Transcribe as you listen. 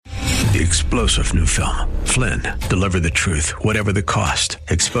the explosive new film, Flynn, Deliver the Truth, Whatever the Cost,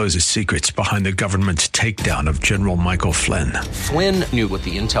 exposes secrets behind the government's takedown of General Michael Flynn. Flynn knew what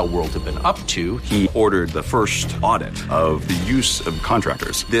the intel world had been up to. He ordered the first audit of the use of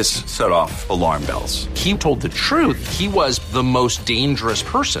contractors. This set off alarm bells. He told the truth. He was the most dangerous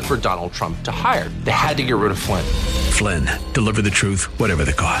person for Donald Trump to hire. They had to get rid of Flynn. Flynn, Deliver the Truth, Whatever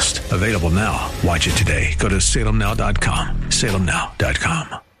the Cost. Available now. Watch it today. Go to salemnow.com.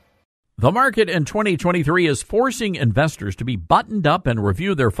 salemnow.com. The market in 2023 is forcing investors to be buttoned up and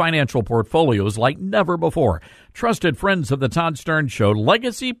review their financial portfolios like never before. Trusted friends of the Todd Stern Show,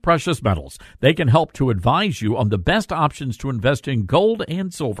 Legacy Precious Metals. They can help to advise you on the best options to invest in gold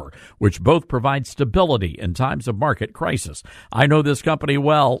and silver, which both provide stability in times of market crisis. I know this company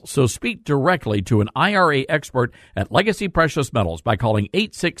well, so speak directly to an IRA expert at Legacy Precious Metals by calling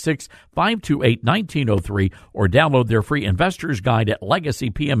 866-528-1903 or download their free investor's guide at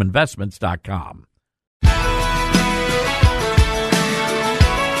legacypminvestments.com.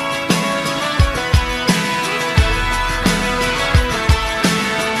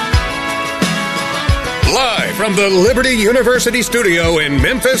 Live from the Liberty University studio in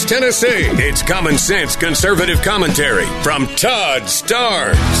Memphis, Tennessee, it's Common Sense Conservative Commentary from Todd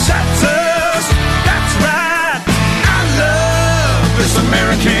Starnes. That's right. I love this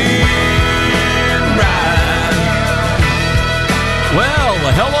American ride. Well,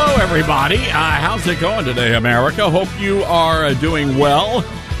 hello, everybody. How's it going today, America? Hope you are doing well,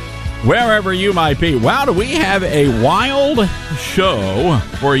 wherever you might be. Wow, do we have a wild show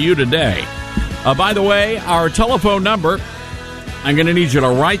for you today. By the way, our telephone number, I'm going to need you to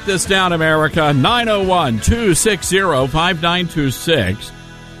write this down, America, 901-260-5926.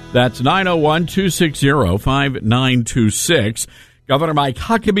 That's 901-260-5926. Governor Mike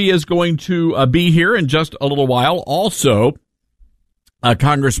Huckabee is going to be here in just a little while. Also,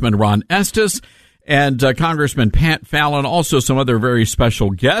 Congressman Ron Estes and Congressman Pat Fallon, also some other very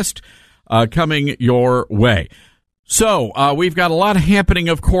special guests coming your way. So, we've got a lot happening,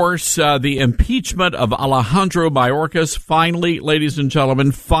 of course. The impeachment of Alejandro Mayorkas finally, ladies and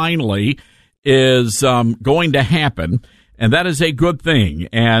gentlemen, finally is going to happen, and that is a good thing.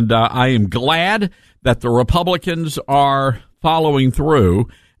 And I am glad that the Republicans are following through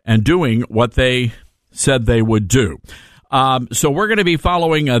and doing what they said they would do. So we're going to be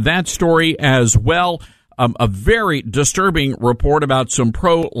following that story as well. A very disturbing report about some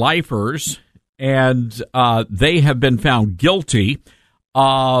pro-lifers. And they have been found guilty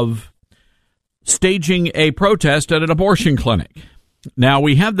of staging a protest at an abortion clinic. Now,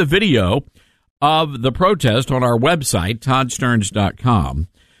 we have the video of the protest on our website, toddsterns.com.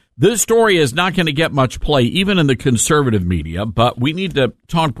 This story is not going to get much play, even in the conservative media, but we need to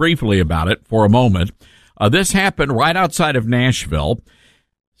talk briefly about it for a moment. This happened right outside of Nashville.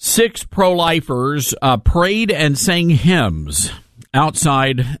 6 pro-lifers prayed and sang hymns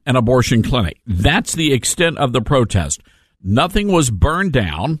outside an abortion clinic. That's the extent of the protest. Nothing was burned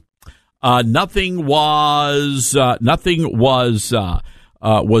down. Nothing was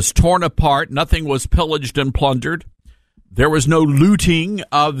torn apart. Nothing was pillaged and plundered. There was no looting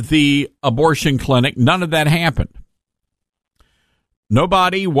of the abortion clinic. None of that happened.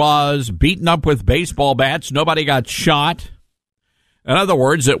 Nobody was beaten up with baseball bats. Nobody got shot. In other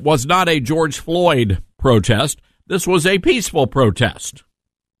words, it was not a George Floyd protest. This was a peaceful protest.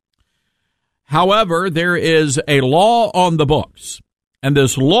 However, there is a law on the books, and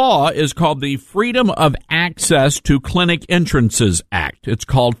this law is called the Freedom of Access to Clinic Entrances Act. It's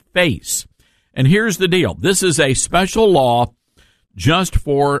called FACE. And here's the deal. This is a special law just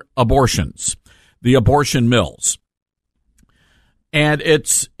for abortions, the abortion mills. And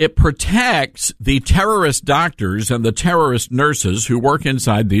it protects the terrorist doctors and the terrorist nurses who work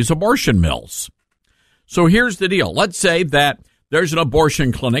inside these abortion mills. So here's the deal. Let's say that there's an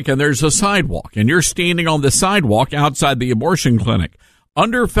abortion clinic and there's a sidewalk, and you're standing on the sidewalk outside the abortion clinic.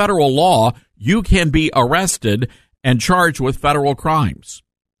 Under federal law, you can be arrested and charged with federal crimes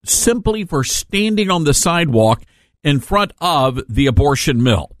simply for standing on the sidewalk in front of the abortion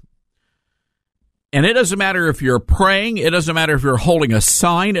mill. And it doesn't matter if you're praying. It doesn't matter if you're holding a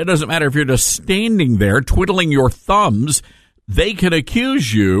sign. It doesn't matter if you're just standing there twiddling your thumbs. They can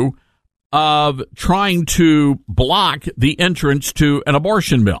accuse you of trying to block the entrance to an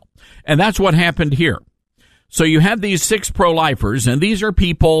abortion mill. And that's what happened here. So you have these 6 pro-lifers, and these are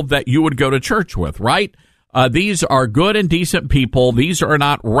people that you would go to church with, right? These are good and decent people. These are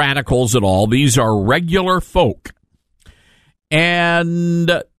not radicals at all. These are regular folk.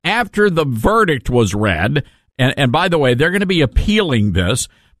 And after the verdict was read, and by the way, they're going to be appealing this,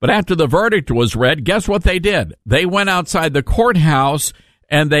 but after the verdict was read, guess what they did? They went outside the courthouse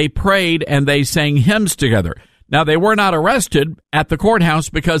and they prayed and they sang hymns together. Now, they were not arrested at the courthouse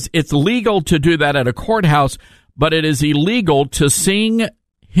because it's legal to do that at a courthouse, but it is illegal to sing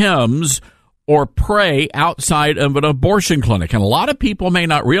hymns or pray outside of an abortion clinic. And a lot of people may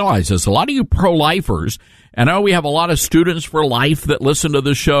not realize this. A lot of you pro-lifers, and I know we have a lot of students for life that listen to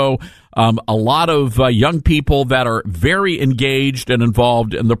the show, a lot of young people that are very engaged and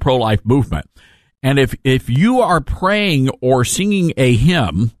involved in the pro-life movement. And if you are praying or singing a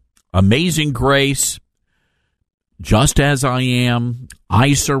hymn, Amazing Grace, Just As I Am,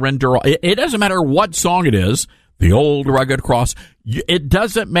 I Surrender, it doesn't matter what song it is, The Old Rugged Cross, it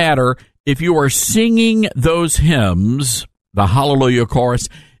doesn't matter if you are singing those hymns, the Hallelujah chorus,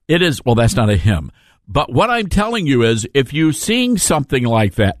 it is, well, that's not a hymn. But what I'm telling you is, if you sing something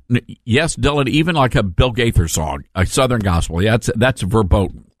like that, yes, Dylan, even like a Bill Gaither song, a Southern gospel, yeah, that's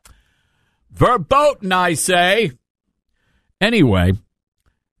verboten. Verboten, I say. Anyway,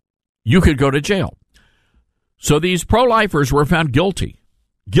 you could go to jail. So these pro-lifers were found guilty,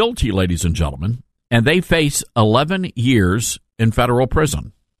 ladies and gentlemen, and they face 11 years in federal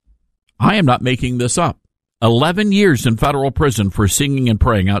prison. I am not making this up. 11 years in federal prison for singing and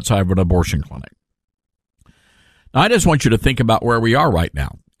praying outside of an abortion clinic. Now, I just want you to think about where we are right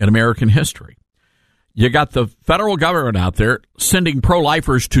now in American history. You got the federal government out there sending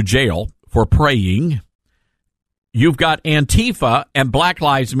pro-lifers to jail for praying. You've got Antifa and Black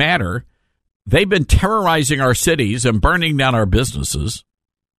Lives Matter. They've been terrorizing our cities and burning down our businesses.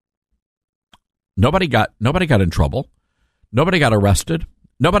 Nobody got in trouble. Nobody got arrested.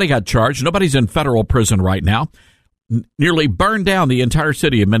 Nobody got charged. Nobody's in federal prison right now. Nearly burned down the entire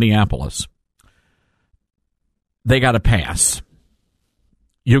city of Minneapolis. They got a pass.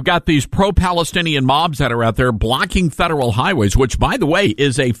 You've got these pro-Palestinian mobs that are out there blocking federal highways, which, by the way,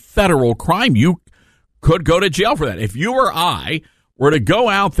 is a federal crime. You could go to jail for that. If you or I were to go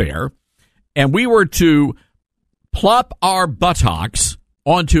out there and we were to plop our buttocks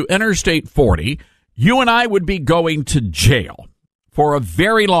onto Interstate 40, you and I would be going to jail for a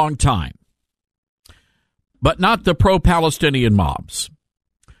very long time. But not the pro-Palestinian mobs.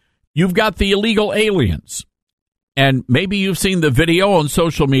 You've got the illegal aliens. And maybe you've seen the video on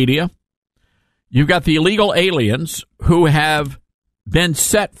social media. You've got the illegal aliens who have been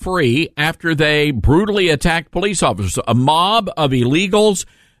set free after they brutally attacked police officers. A mob of illegals,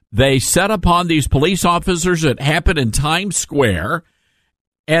 they set upon these police officers. It happened in Times Square.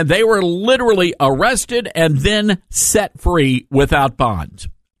 And they were literally arrested and then set free without bond.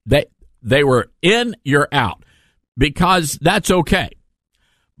 They were in, you're out, because that's okay.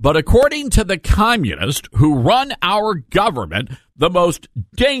 But according to the communists who run our government, the most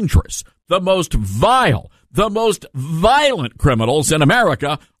dangerous, the most vile, the most violent criminals in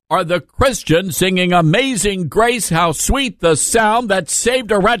America are the Christians singing Amazing Grace, how sweet the sound that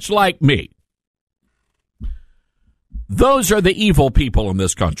saved a wretch like me. Those are the evil people in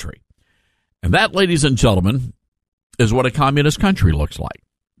this country. And that, ladies and gentlemen, is what a communist country looks like.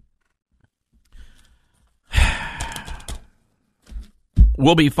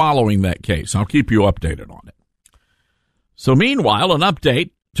 We'll be following that case. I'll keep you updated on it. So meanwhile, an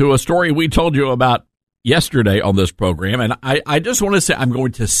update to a story we told you about yesterday on this program. And I just want to say, I'm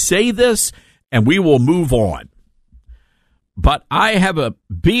going to say this and we will move on. But I have a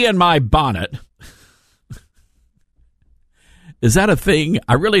bee in my bonnet. Is that a thing?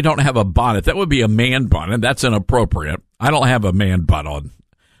 I really don't have a bonnet. That would be a man bun, and that's inappropriate. I don't have a man bun on,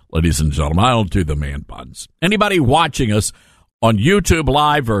 ladies and gentlemen. I don't do the man buns. Anybody watching us on YouTube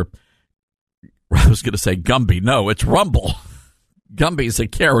Live, or I was going to say Gumby. No, it's Rumble. Gumby's a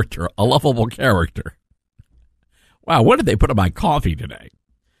character, a lovable character. Wow, what did they put in my coffee today?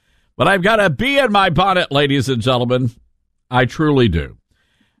 But I've got a bee in my bonnet, ladies and gentlemen. I truly do.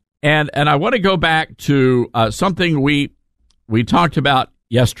 And I want to go back to something we talked about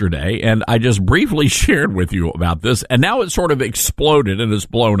yesterday, and I just briefly shared with you about this, and now it's sort of exploded and is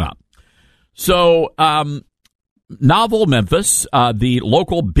blown up. So, Novel Memphis,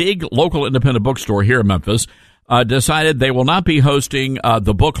 the big local independent bookstore here in Memphis, decided they will not be hosting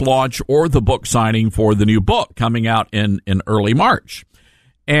the book launch or the book signing for the new book coming out in early March.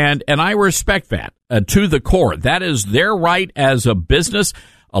 And I respect that to the core. That is their right as a business.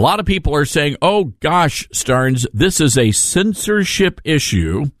 A lot of people are saying, oh, gosh, Stearns, this is a censorship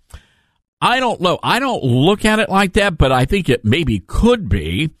issue. I don't know. I don't look at it like that, but I think it maybe could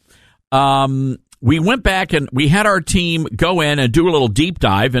be. We went back and we had our team go in and do a little deep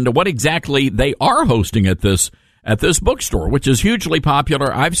dive into what exactly they are hosting at this bookstore, which is hugely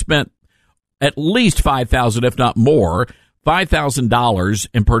popular. I've spent at least $5,000, if not more, $5,000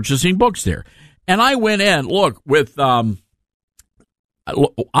 in purchasing books there. And I went in, look, with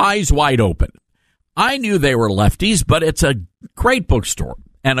eyes wide open. I knew they were lefties, but it's a great bookstore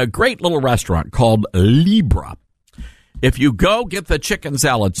and a great little restaurant called Libra. If you go, get the chicken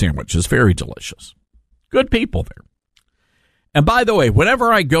salad sandwich. It's very delicious. Good people there. And by the way,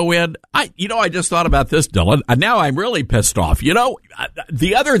 whenever I go in, I just thought about this, Dylan, and now I'm really pissed off.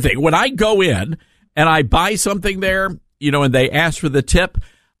 The other thing, when I go in and I buy something there, and they ask for the tip,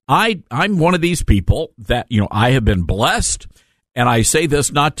 I'm one of these people that, I have been blessed, and I say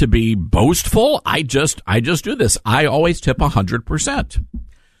this not to be boastful. I just do this. I always tip 100%.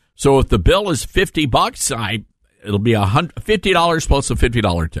 So if the bill is $50, it'll be $50 plus a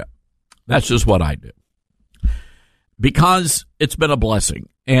 $50 tip. That's just what I do. Because it's been a blessing.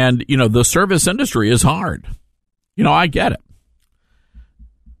 And, the service industry is hard. I get it.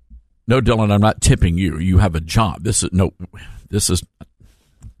 No, Dylan, I'm not tipping you. You have a job.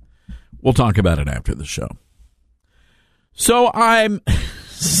 We'll talk about it after the show. So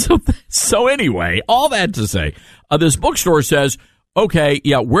anyway, all that to say, this bookstore says, okay,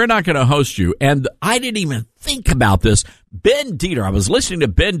 yeah, we're not going to host you. And I didn't even think about this. Ben Dieter, I was listening to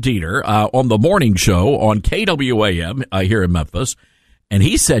Ben Dieter on the morning show on KWAM here in Memphis, and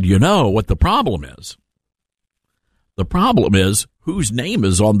he said, what the problem is? The problem is whose name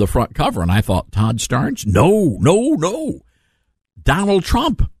is on the front cover. And I thought, Todd Starnes? No. Donald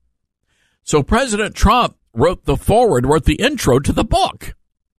Trump. So President Trump wrote the intro to the book.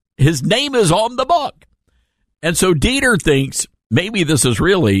 His name is on the book. And so Dieter thinks maybe this is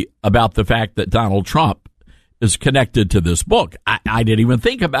really about the fact that Donald Trump is connected to this book. I didn't even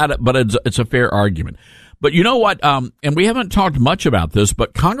think about it, but it's a fair argument. But you know what? And we haven't talked much about this,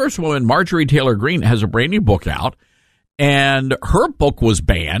 but Congresswoman Marjorie Taylor Greene has a brand new book out, and her book was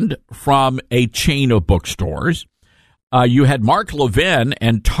banned from a chain of bookstores. You had Mark Levin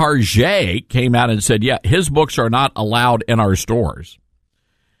and Target came out and said, yeah, his books are not allowed in our stores.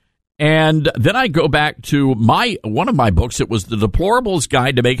 And then I go back to one of my books. It was The Deplorables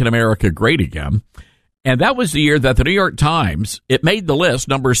Guide to Making America Great Again. And that was the year that the New York Times, it made the list,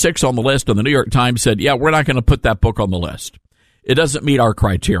 number 6 on the list, and the New York Times said, yeah, we're not going to put that book on the list. It doesn't meet our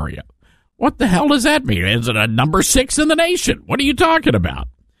criteria. What the hell does that mean? Is it a number 6 in the nation? What are you talking about?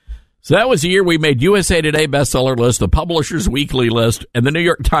 So that was the year we made USA Today bestseller list, the Publishers Weekly list, and the New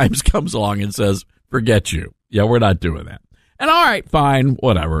York Times comes along and says, forget you. Yeah, we're not doing that. And all right, fine,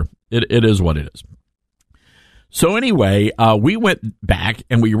 whatever. It is what it is. So anyway, we went back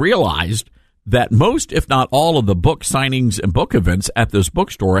and we realized that most, if not all, of the book signings and book events at this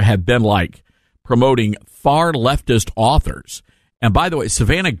bookstore have been like promoting far leftist authors. And by the way,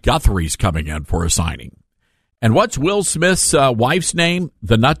 Savannah Guthrie's coming in for a signing. And what's Will Smith's wife's name?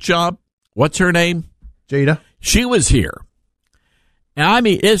 The nut job? What's her name? Jada. She was here. And I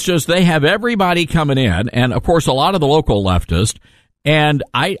mean, it's just they have everybody coming in. And, of course, a lot of the local leftists. And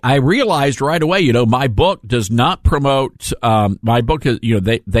I realized right away, my book does not promote my book.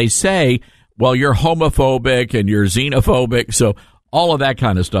 They say, well, you're homophobic and you're xenophobic. So all of that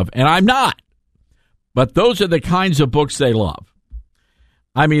kind of stuff. And I'm not. But those are the kinds of books they love.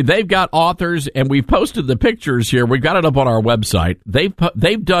 I mean, they've got authors, and we've posted the pictures here. We've got it up on our website.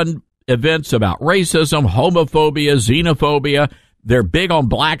 They've done events about racism, homophobia, xenophobia. They're big on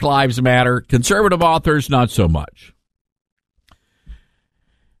Black Lives Matter. Conservative authors, not so much.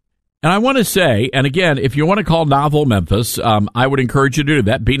 And I want to say, and again, if you want to call Novel Memphis, I would encourage you to do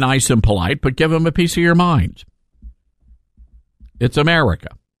that. Be nice and polite, but give them a piece of your mind. It's America.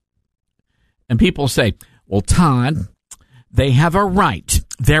 And people say, well, Todd, they have a right.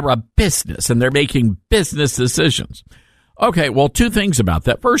 They're a business, and they're making business decisions. Okay, well, two things about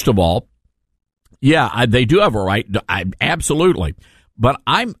that. First of all, yeah, they do have a right. Absolutely. But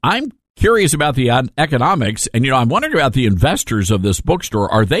I'm curious about the economics, and, I'm wondering about the investors of this bookstore.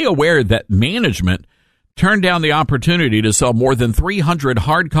 Are they aware that management turned down the opportunity to sell more than 300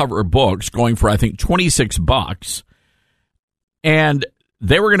 hardcover books going for, I think, $26, and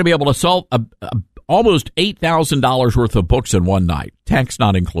they were going to be able to sell almost $8,000 worth of books in one night, tax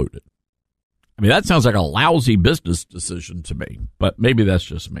not included? I mean, that sounds like a lousy business decision to me, but maybe that's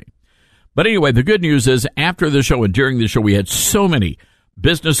just me. But anyway, the good news is after the show and during the show, we had so many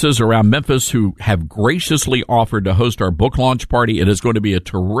businesses around Memphis who have graciously offered to host our book launch party. It is going to be a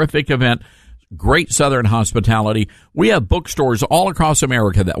terrific event. Great Southern hospitality. We have bookstores all across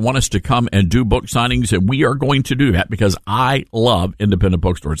America that want us to come and do book signings, and we are going to do that because I love independent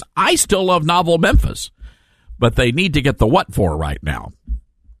bookstores. I still love Novel Memphis, but they need to get the what for right now.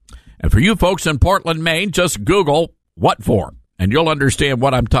 And for you folks in Portland, Maine, just Google what for, and you'll understand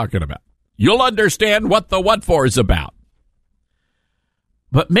what I'm talking about. You'll understand what the what for is about.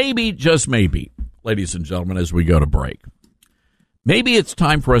 But maybe, just maybe, ladies and gentlemen, as we go to break, maybe it's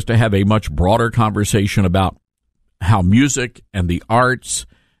time for us to have a much broader conversation about how music and the arts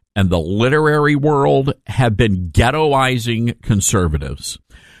and the literary world have been ghettoizing conservatives.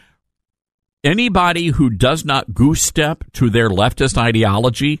 Anybody who does not goose step to their leftist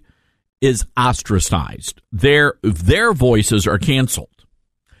ideology is ostracized. Their voices are canceled.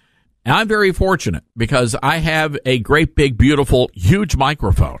 And I'm very fortunate because I have a great, big, beautiful, huge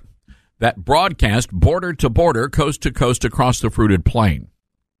microphone that broadcasts border to border, coast to coast across the fruited plain.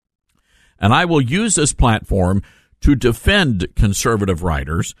 And I will use this platform to defend conservative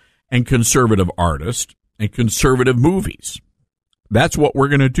writers and conservative artists and conservative movies. That's what we're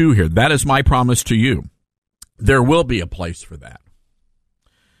going to do here. That is my promise to you. There will be a place for that.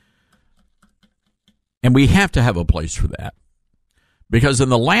 And we have to have a place for that. Because in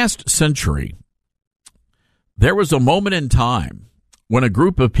the last century, there was a moment in time when a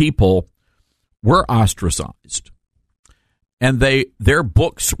group of people were ostracized. And their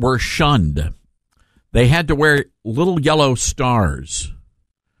books were shunned. They had to wear little yellow stars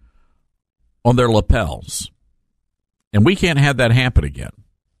on their lapels. And we can't have that happen again.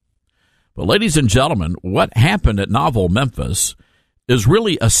 But ladies and gentlemen, what happened at Novel Memphis is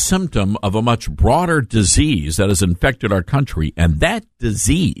really a symptom of a much broader disease that has infected our country, and that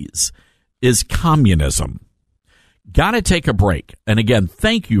disease is communism. Got to take a break. And again,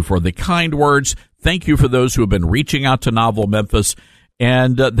 thank you for the kind words. Thank you for those who have been reaching out to Novel Memphis,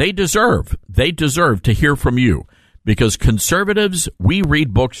 and they deserve to hear from you, because conservatives, we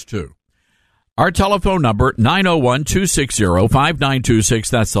read books too. Our telephone number, 901-260-5926.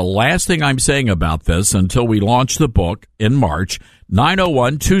 That's the last thing I'm saying about this until we launch the book in March.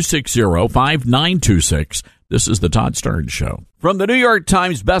 901-260-5926. This is the Todd Starnes Show. From the New York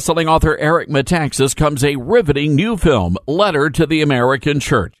Times bestselling author Eric Metaxas comes a riveting new film, Letter to the American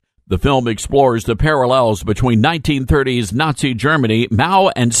Church. The film explores the parallels between 1930s Nazi Germany, Mao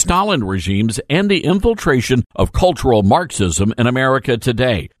and Stalin regimes, and the infiltration of cultural Marxism in America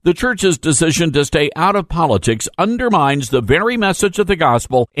today. The church's decision to stay out of politics undermines the very message of the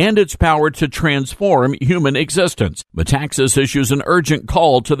gospel and its power to transform human existence. Metaxas issues an urgent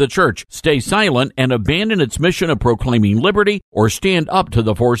call to the church: stay silent and abandon its mission of proclaiming liberty, or stand up to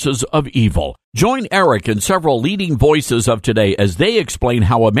the forces of evil. Join Eric and several leading voices of today as they explain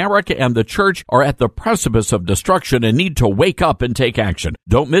how America and the church are at the precipice of destruction and need to wake up and take action.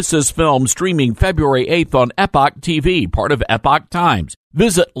 Don't miss this film, streaming February 8th on Epoch TV, part of Epoch Times.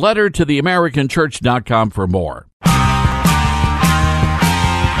 Visit lettertotheamericanchurch.com for more. All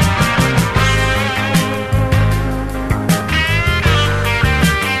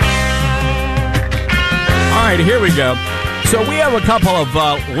right, here we go. So we have a couple of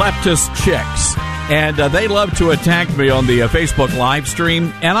leftist chicks, and they love to attack me on the Facebook live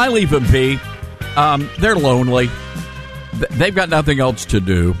stream, and I leave them be. They're lonely. They've got nothing else to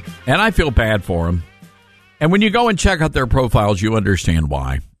do, and I feel bad for them. And when you go and check out their profiles, you understand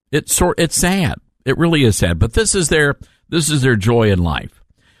why. It's sad. It really is sad. But this is their joy in life.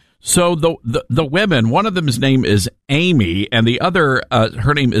 So the women, one of them's name is Amy, and the other,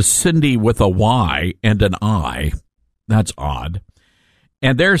 her name is Cindy with a Y and an I. That's odd.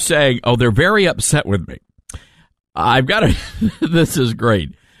 And they're saying, they're very upset with me. I've got to, this is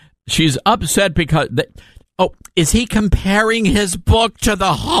great. She's upset because, is he comparing his book to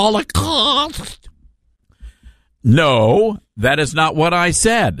the Holocaust? No, that is not what I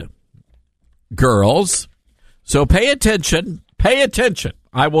said, girls. So pay attention. Pay attention.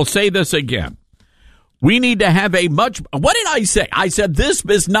 I will say this again. We need to have what did I say? I said, this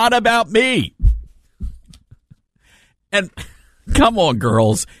is not about me. And come on,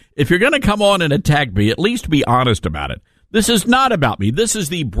 girls, if you're going to come on and attack me, at least be honest about it. This is not about me. This is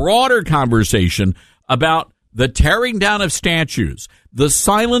the broader conversation about the tearing down of statues, the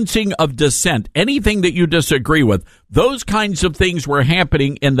silencing of dissent, anything that you disagree with. Those kinds of things were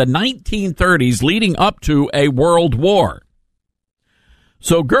happening in the 1930s leading up to a world war.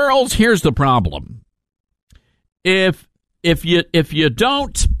 So, girls, here's the problem. If you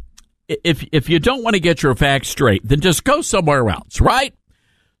don't want to get your facts straight, then just go somewhere else, right?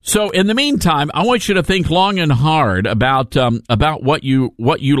 So in the meantime, I want you to think long and hard about what you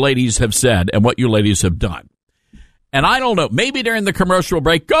ladies have said and what you ladies have done. And I don't know, maybe during the commercial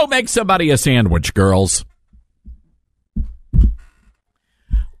break, go make somebody a sandwich, girls.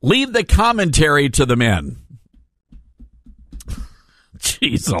 Leave the commentary to the men.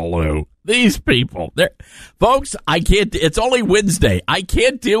 Jeez, Lou. These people. Folks, I can't. It's only Wednesday. I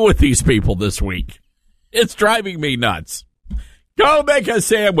can't deal with these people this week. It's driving me nuts. Go make a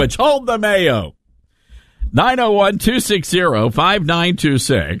sandwich. Hold the mayo.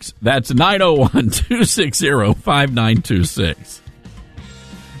 901-260-5926. That's 901-260-5926.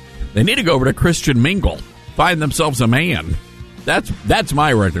 They need to go over to Christian Mingle, find themselves a man. That's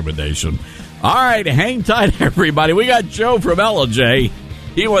my recommendation. All right, hang tight, everybody. We got Joe from LJ.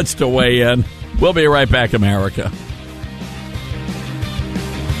 He wants to weigh in. We'll be right back, America.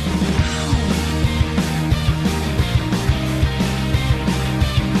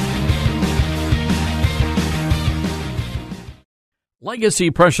 Legacy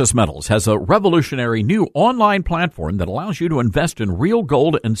Precious Metals has a revolutionary new online platform that allows you to invest in real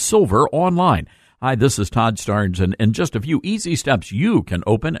gold and silver online. Hi, this is Todd Starnes, and in just a few easy steps, you can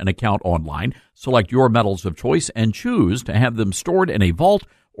open an account online, select your metals of choice, and choose to have them stored in a vault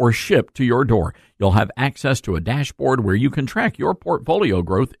or shipped to your door. You'll have access to a dashboard where you can track your portfolio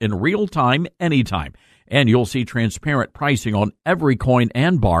growth in real time, anytime. And you'll see transparent pricing on every coin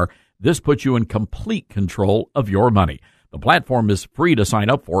and bar. This puts you in complete control of your money. The platform is free to sign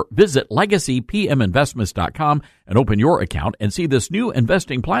up for. Visit LegacyPMInvestments.com and open your account and see this new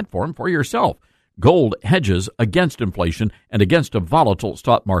investing platform for yourself. Gold hedges against inflation and against a volatile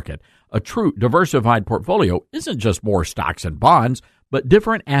stock market. A true diversified portfolio isn't just more stocks and bonds, but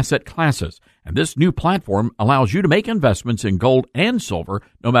different asset classes. And this new platform allows you to make investments in gold and silver,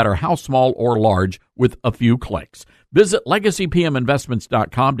 no matter how small or large, with a few clicks. Visit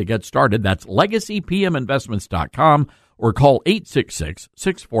LegacyPMInvestments.com to get started. That's LegacyPMInvestments.com. Or call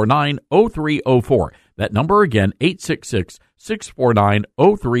 866-649-0304. That number again,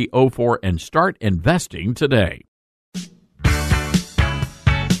 866-649-0304, and start investing today.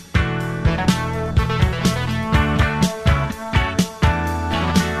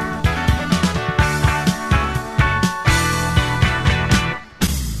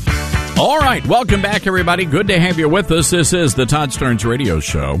 All right, welcome back, everybody. Good to have you with us. This is the Todd Starnes Radio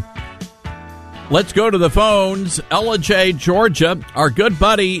Show. Let's go to the phones. LJ, Georgia, our good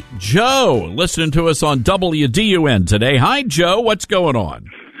buddy Joe, listening to us on WDUN today. Hi, Joe. What's going on?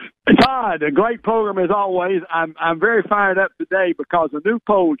 Todd, a great program as always. I'm very fired up today because a new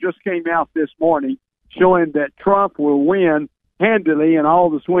poll just came out this morning showing that Trump will win handily in all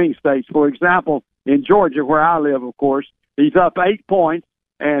the swing states. For example, in Georgia, where I live, of course, he's up 8 points,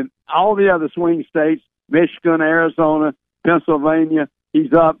 and all the other swing states, Michigan, Arizona, Pennsylvania,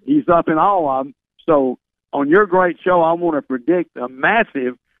 he's up in all of them. So on your great show, I want to predict a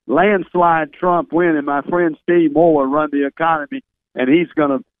massive landslide Trump win, and my friend Steve Moore will run the economy, and he's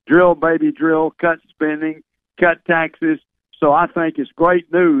going to drill, baby, drill, cut spending, cut taxes. So I think it's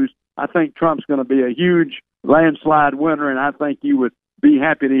great news. I think Trump's going to be a huge landslide winner, and I think you would be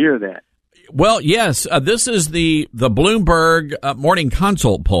happy to hear that. Well, yes, this is the Bloomberg Morning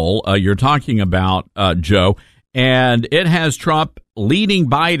Consult poll you're talking about, Joe. And it has Trump leading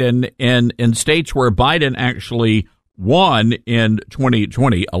Biden in states where Biden actually won in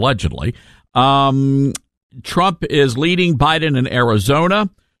 2020, allegedly. Trump is leading Biden in Arizona,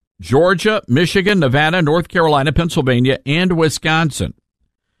 Georgia, Michigan, Nevada, North Carolina, Pennsylvania, and Wisconsin.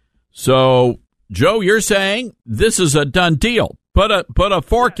 So, Joe, you're saying this is a done deal. Put a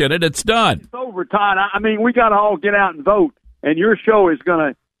fork in it. It's done. It's over, Todd. I mean, we got to all get out and vote, and your show is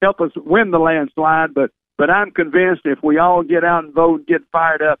going to help us win the landslide, but I'm convinced if we all get out and vote and get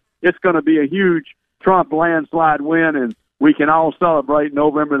fired up, it's going to be a huge Trump landslide win, and we can all celebrate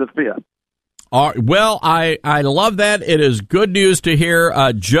November the 5th. Well, I love that. It is good news to hear.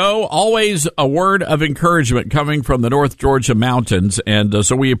 Joe, always a word of encouragement coming from the North Georgia mountains, and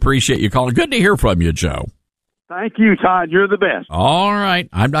so we appreciate you calling. Good to hear from you, Joe. Thank you, Todd. You're the best. All right.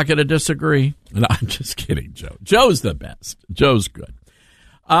 I'm not going to disagree. No, I'm just kidding, Joe. Joe's the best. Joe's good.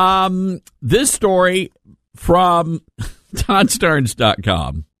 This story from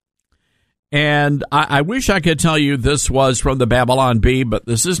ToddStarnes.com. And I wish I could tell you this was from the Babylon Bee, but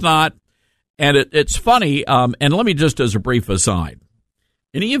this is not. And it's funny. And let me just as a brief aside.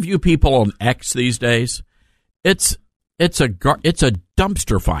 Any of you people on X these days, it's a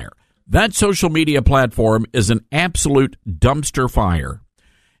dumpster fire. That social media platform is an absolute dumpster fire.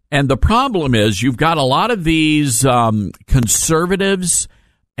 And the problem is you've got a lot of these conservatives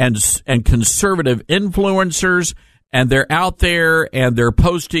and conservative influencers, and they're out there and they're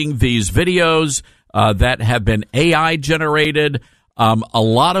posting these videos that have been AI generated, a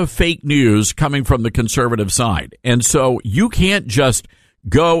lot of fake news coming from the conservative side. And so you can't just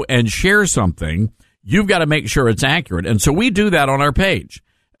go and share something. You've got to make sure it's accurate. And so we do that on our page.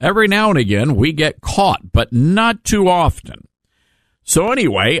 Every now and again, we get caught, but not too often. So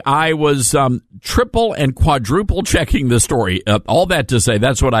anyway, I was triple and quadruple checking the story. All that to say,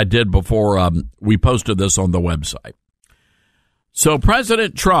 that's what I did before we posted this on the website. So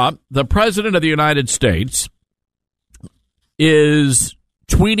President Trump, the President of the United States, is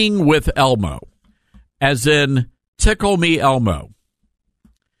tweeting with Elmo, as in tickle me Elmo.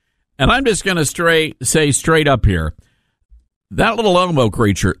 And I'm just going to say straight up here, that little Elmo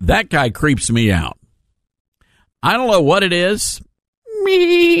creature, that guy creeps me out. I don't know what it is.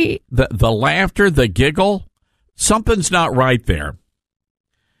 Me, the laughter, the giggle, something's not right there.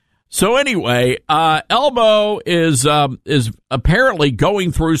 So anyway, Elmo is apparently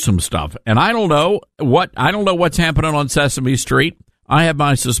going through some stuff, and I don't know what's happening on Sesame Street. I have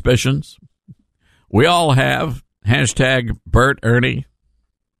my suspicions. We all have. Hashtag Bert Ernie.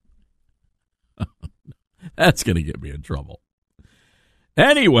 That's going to get me in trouble.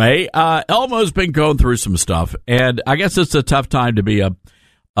 Anyway, Elmo's been going through some stuff, and I guess it's a tough time to be a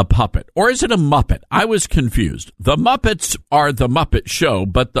puppet. Or is it a Muppet? I was confused. The Muppets are the Muppet Show,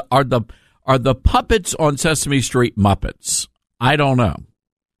 but are the puppets on Sesame Street Muppets? I don't know.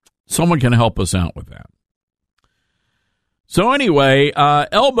 Someone can help us out with that. So anyway,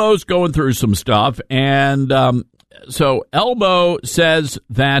 Elmo's going through some stuff, and so Elmo says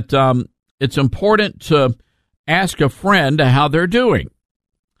that it's important to ask a friend how they're doing.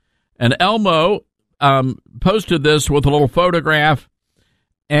 And Elmo posted this with a little photograph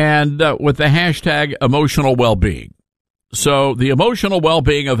and with the hashtag emotional well-being. So the emotional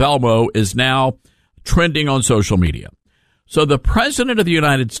well-being of Elmo is now trending on social media. So the President of the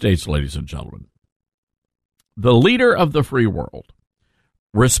United States, ladies and gentlemen, the leader of the free world,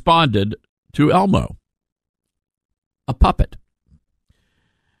 responded to Elmo, a puppet.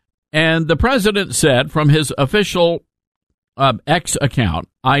 And the president said from his official X account,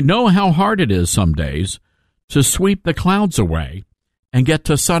 "I know how hard it is some days to sweep the clouds away and get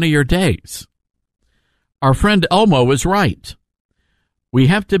to sunnier days. Our friend Elmo is right. We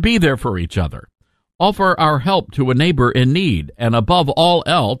have to be there for each other, offer our help to a neighbor in need, and above all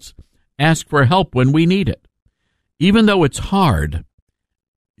else, ask for help when we need it. Even though it's hard,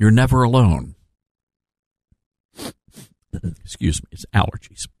 you're never alone." Excuse me, it's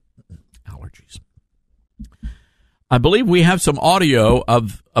allergies. I believe we have some audio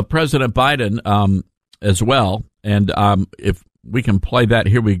of President Biden as well, and if we can play that,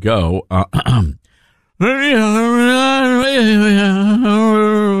 here we go.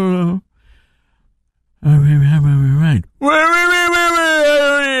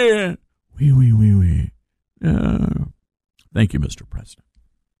 Thank you, Mr. President.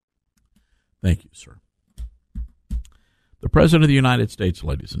 Thank you, sir. The President of the United States,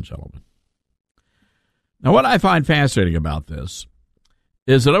 ladies and gentlemen. Now, what I find fascinating about this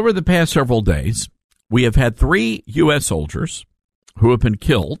is that over the past several days, we have had 3 U.S. soldiers who have been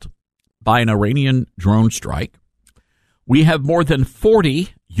killed by an Iranian drone strike. We have more than 40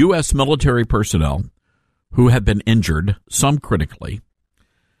 U.S. military personnel who have been injured, some critically.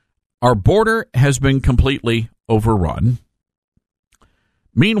 Our border has been completely overrun.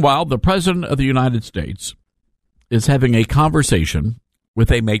 Meanwhile, the President of the United States is having a conversation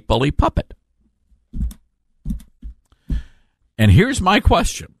with a make-believe puppet. And here's my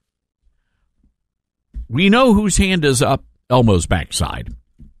question. We know whose hand is up Elmo's backside.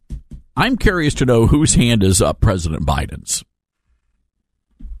 I'm curious to know whose hand is up President Biden's.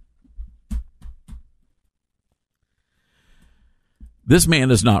 This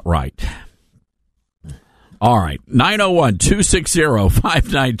man is not right. All right,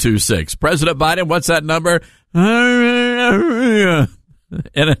 901-260-5926. President Biden, what's that number? And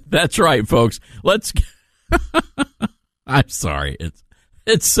that's right, folks. Let's. I'm sorry.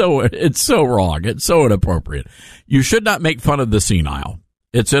 It's so wrong. It's so inappropriate. You should not make fun of the senile.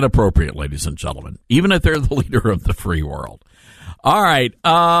 It's inappropriate, ladies and gentlemen, even if they're the leader of the free world. All right.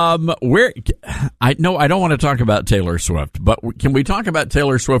 I don't want to talk about Taylor Swift, but can we talk about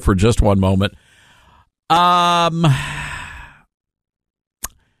Taylor Swift for just one moment?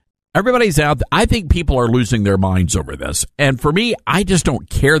 Everybody's out. I think people are losing their minds over this. And for me, I just don't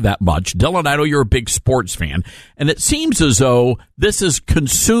care that much. Dylan, I know you're a big sports fan, and it seems as though this is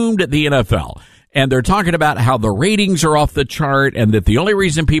consumed at the NFL. And they're talking about how the ratings are off the chart and that the only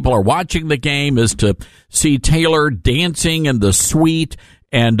reason people are watching the game is to see Taylor dancing in the suite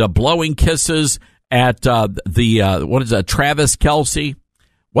and blowing kisses at Travis Kelce.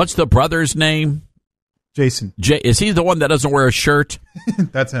 What's the brother's name? Jason. Is he the one that doesn't wear a shirt?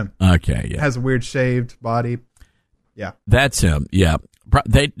 That's him. Okay, yeah. Has a weird shaved body. Yeah. That's him, yeah.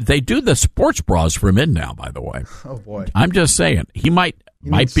 They do the sports bras for men now, by the way. Oh, boy. I'm just saying. He might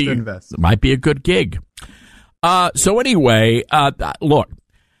be a good gig. So anyway, look.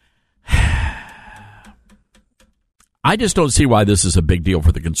 I just don't see why this is a big deal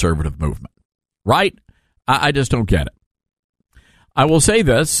for the conservative movement, right? I just don't get it. I will say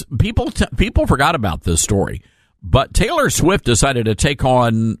this. People forgot about this story, but Taylor Swift decided to take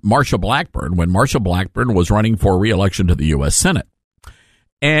on Marsha Blackburn when Marsha Blackburn was running for re-election to the U.S. Senate.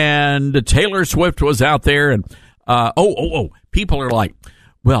 And and Taylor Swift was out there, and people are like,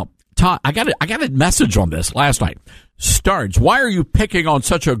 well, Todd, I got a message on this last night. Stards, why are you picking on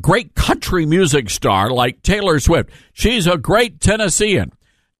such a great country music star like Taylor Swift? She's a great Tennessean.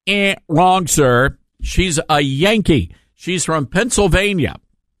 Wrong, sir. She's a Yankee. She's from Pennsylvania.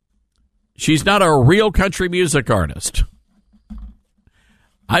 She's not a real country music artist.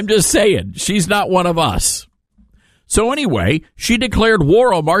 I'm just saying, she's not one of us. So anyway, she declared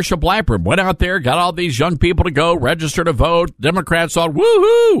war on Marsha Blackburn, went out there, got all these young people to go register to vote. Democrats thought,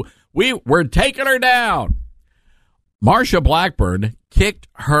 woohoo, we're taking her down. Marsha Blackburn kicked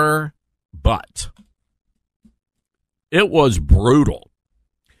her butt. It was brutal.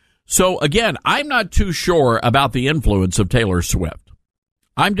 So again, I'm not too sure about the influence of Taylor Swift.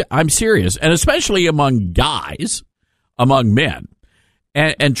 I'm serious, and especially among guys, among men.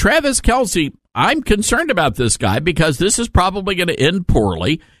 And Travis Kelce, I'm concerned about this guy because this is probably going to end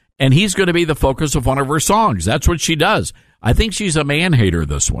poorly, and he's going to be the focus of one of her songs. That's what she does. I think she's a man-hater,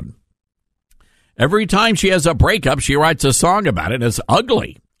 this one. Every time she has a breakup, she writes a song about it, and it's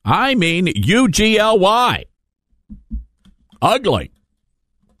ugly. I mean, UGLY. Ugly.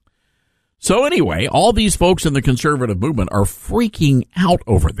 So anyway, all these folks in the conservative movement are freaking out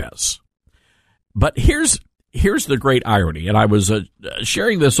over this. But here's the great irony, and I was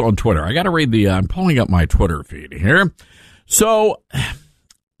sharing this on Twitter. I got to read I'm pulling up my Twitter feed here. So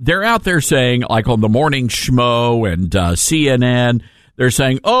they're out there saying, like on the Morning Schmo and CNN, they're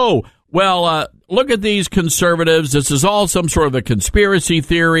saying, look at these conservatives. This is all some sort of a conspiracy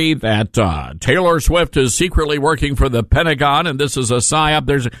theory that Taylor Swift is secretly working for the Pentagon, and this is a psyop.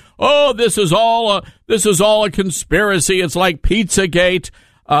 This is all a conspiracy. It's like Pizzagate.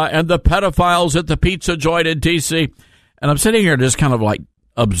 And the pedophiles at the pizza joint in D.C. And I'm sitting here just kind of like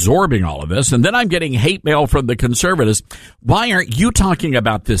absorbing all of this. And then I'm getting hate mail from the conservatives. Why aren't you talking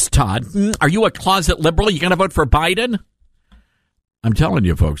about this, Todd? Are you a closet liberal? You going to vote for Biden? I'm telling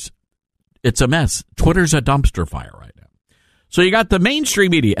you, folks, it's a mess. Twitter's a dumpster fire right now. So you got the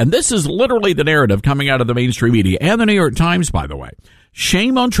mainstream media. And this is literally the narrative coming out of the mainstream media and the New York Times, by the way.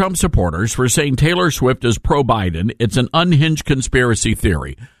 Shame on Trump supporters for saying Taylor Swift is pro-Biden. It's an unhinged conspiracy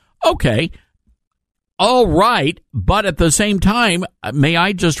theory. Okay. All right. But at the same time, may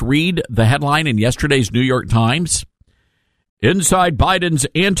I just read the headline in yesterday's New York Times? Inside Biden's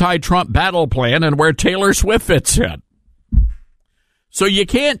anti-Trump battle plan and where Taylor Swift fits in. So you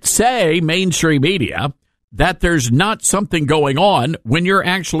can't say, mainstream media, that there's not something going on when you're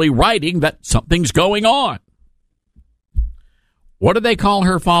actually writing that something's going on. What do they call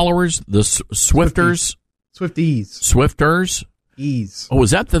her followers? The Swifters? Swifties. Swifters? Ease. Oh, is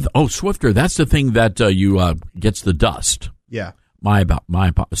that Swifter? That's the thing that gets the dust. Yeah. My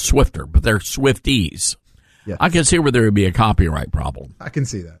Swifter, but they're Swifties. Yes. I can see where there would be a copyright problem. I can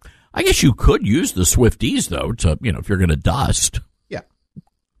see that. I guess you could use the Swifties though to, if you're going to dust. Yeah.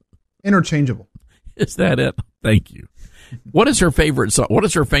 Interchangeable. Is that it? Thank you. What is her favorite song? What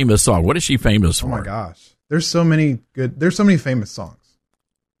is her famous song? What is she famous for? Oh my gosh. There's so many famous songs.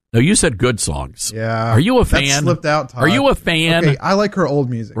 No, you said good songs. Yeah. Are you a fan? That slipped out, Todd. Are you a fan? Okay, I like her old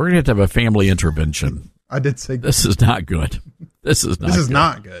music. We're going to have a family intervention. I did say this is not good. This is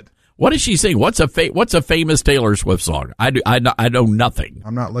not good. What does she sing? What's a famous Taylor Swift song? I know nothing.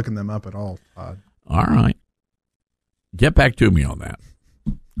 I'm not looking them up at all, Todd. All right. Get back to me on that.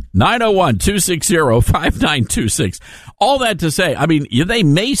 901-260-5926. All that to say, they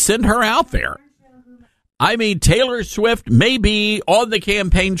may send her out there. Taylor Swift may be on the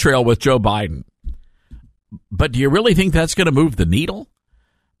campaign trail with Joe Biden. But do you really think that's going to move the needle?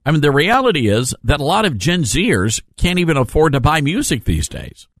 The reality is that a lot of Gen Zers can't even afford to buy music these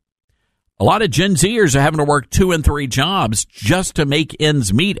days. A lot of Gen Zers are having to work 2 and 3 jobs just to make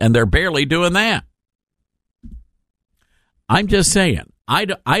ends meet, and they're barely doing that. I'm just saying, I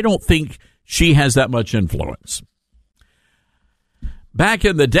don't think she has that much influence. Back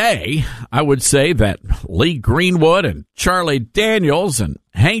in the day, I would say that Lee Greenwood and Charlie Daniels and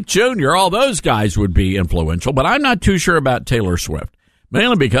Hank Jr., all those guys would be influential, but I'm not too sure about Taylor Swift,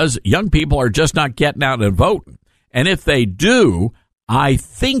 mainly because young people are just not getting out and voting. And if they do, I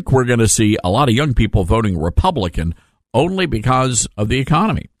think we're going to see a lot of young people voting Republican only because of the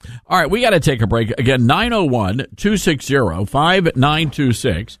economy. All right, we got to take a break. Again,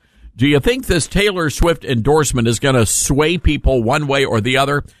 901-260-5926. Do you think this Taylor Swift endorsement is going to sway people one way or the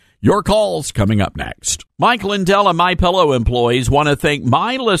other? Your calls coming up next. Mike Lindell and MyPillow employees want to thank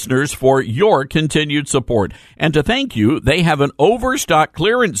my listeners for your continued support. And to thank you, they have an overstock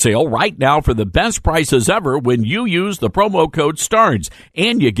clearance sale right now for the best prices ever when you use the promo code STARNS.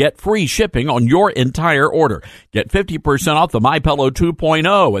 And you get free shipping on your entire order. Get 50% off the MyPillow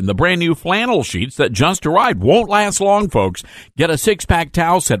 2.0 and the brand new flannel sheets that just arrived. Won't last long, folks. Get a 6-pack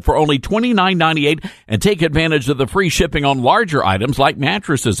towel set for only $29.98 and take advantage of the free shipping on larger items like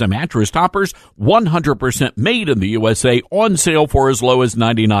mattresses and mattress toppers, 100% made in the USA, on sale for as low as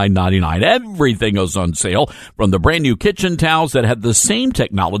 $99.99. Everything is on sale, from the brand new kitchen towels that have the same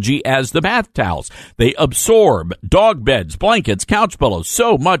technology as the bath towels. They absorb dog beds, blankets, couch pillows,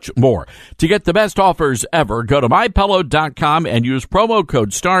 so much more. To get the best offers ever, go to MyPillow.com and use promo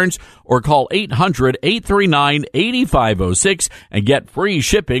code STARNS or call 800-839-8506 and get free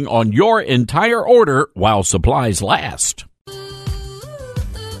shipping on your entire order while supplies last.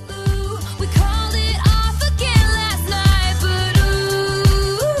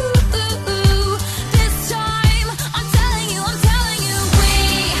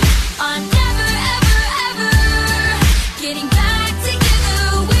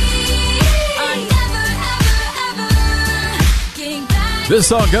 This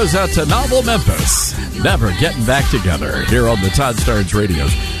song goes out to Novel Memphis. Never getting back together here on the Todd Starnes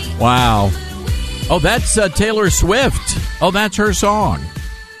radios. Wow. Oh, that's Taylor Swift. Oh, that's her song.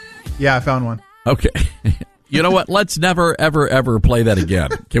 Yeah, I found one. Okay. You know what? Let's never, ever, ever play that again.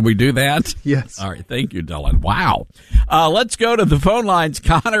 Can we do that? Yes. All right. Thank you, Dylan. Wow. Let's go to the phone lines.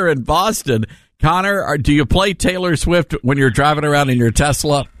 Connor in Boston. Connor, do you play Taylor Swift when you're driving around in your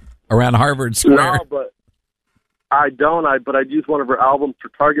Tesla around Harvard Square? No, but I don't. But I'd use one of her albums for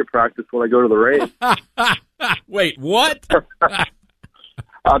target practice when I go to the range. Wait, what?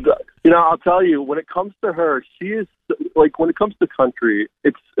 I'll tell you, when it comes to her, she is like, when it comes to country,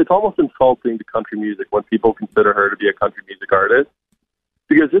 it's almost insulting to country music when people consider her to be a country music artist.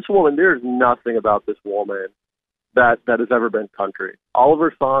 Because this woman, there's nothing about this woman that has ever been country. All of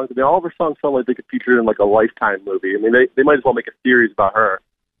her songs sound like they could feature in like a Lifetime movie. I mean, they might as well make a series about her,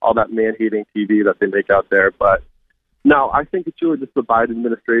 all that man-hating TV that they make out there. But no, I think it's really just the Biden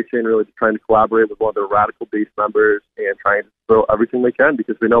administration really just trying to collaborate with one of their radical base members and trying to throw everything they can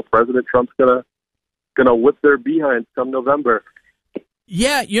because they know President Trump's gonna whip their behinds come November.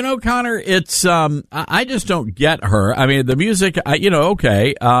 Yeah, Connor, it's I just don't get her. I mean, the music,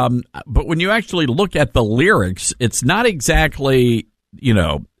 okay, but when you actually look at the lyrics, it's not exactly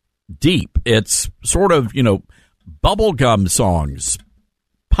deep. It's sort of bubblegum songs,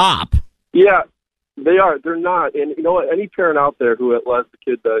 pop. Yeah. They are. They're not. And you know what? Any parent out there who lets the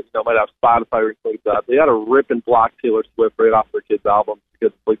kid that might have Spotify or things like that, they got to rip and block Taylor Swift right off their kid's album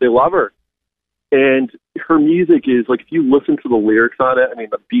because they love her. And her music is like, if you listen to the lyrics on it, I mean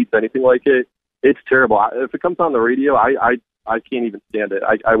the beats, anything like it, it's terrible. If it comes on the radio, I can't even stand it.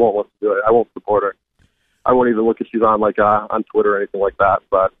 I won't listen to it. I won't support her. I won't even look if she's on on Twitter or anything like that.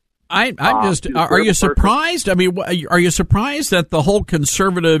 But I'm just. Are you surprised? I mean, are you surprised that the whole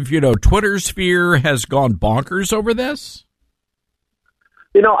conservative, Twitter sphere has gone bonkers over this?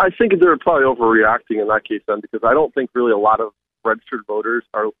 I think they're probably overreacting in that case then, because I don't think really a lot of registered voters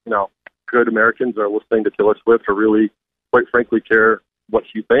are, good Americans are listening to Taylor Swift or really, quite frankly, care what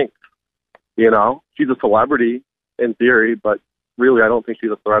she thinks. She's a celebrity in theory, but really, I don't think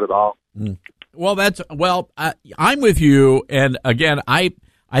she's a threat at all. Mm. Well, I'm with you, and again, I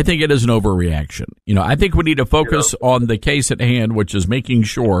think it is an overreaction. I think we need to focus on the case at hand, which is making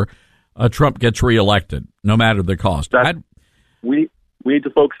sure Trump gets reelected, no matter the cost. We need to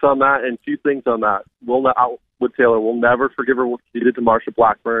focus on that, and two things on that. With Taylor, we'll never forgive her what she did to Marsha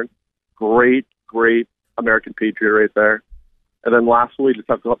Blackburn. Great, great American patriot right there. And then lastly, just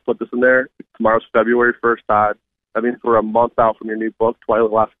have to put this in there. Tomorrow's February 1st, Todd. That means we're a month out from your new book,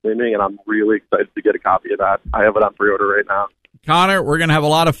 Twilight Last Gleaming, and I'm really excited to get a copy of that. I have it on pre-order right now. Connor, we're going to have a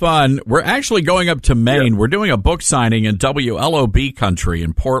lot of fun. We're actually going up to Maine. Yeah. We're doing a book signing in WLOB country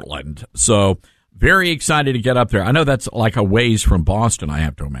in Portland. So very excited to get up there. I know that's like a ways from Boston, I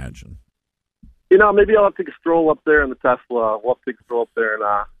have to imagine. Maybe I'll have to take a stroll up there in the Tesla. We'll have to take a stroll up there and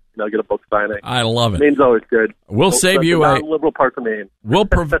get a book signing. I love it. Maine's always good. We'll save you a liberal part of Maine.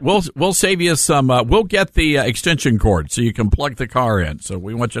 We'll save you some. We'll get the extension cord so you can plug the car in. So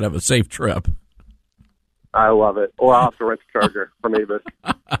we want you to have a safe trip. I love it. Or I'll have to rent a charger from Avis.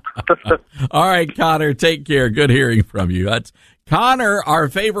 All right, Connor, take care. Good hearing from you. That's Connor, our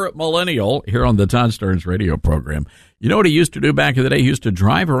favorite millennial here on the Todd Starnes radio program. You know what he used to do back in the day? He used to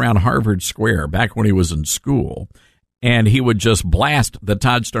drive around Harvard Square back when he was in school, and he would just blast the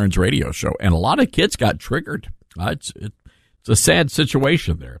Todd Starnes radio show, and a lot of kids got triggered. It's a sad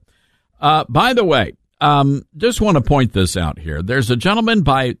situation there. By the way, just want to point this out here. There's a gentleman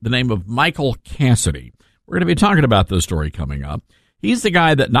by the name of Michael Cassidy. We're going to be talking about this story coming up. He's the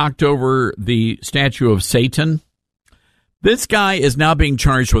guy that knocked over the statue of Satan. This guy is now being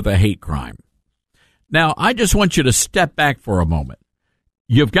charged with a hate crime. Now, I just want you to step back for a moment.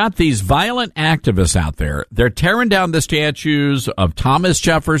 You've got these violent activists out there. They're tearing down the statues of Thomas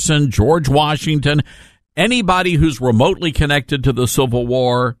Jefferson, George Washington, anybody who's remotely connected to the Civil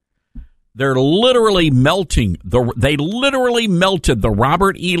War. They're literally melting. They literally melted the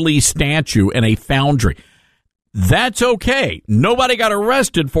Robert E. Lee statue in a foundry. That's okay. Nobody got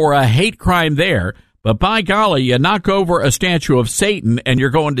arrested for a hate crime there. But by golly, you knock over a statue of Satan and you're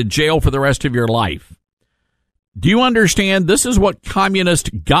going to jail for the rest of your life. Do you understand? This is what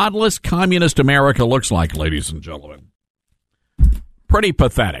godless communist America looks like, ladies and gentlemen. Pretty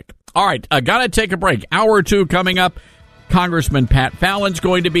pathetic. All right, I got to take a break. Hour or two coming up. Congressman Pat Fallon's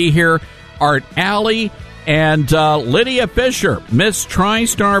going to be here. Art Alley and Lydia Fisher, Miss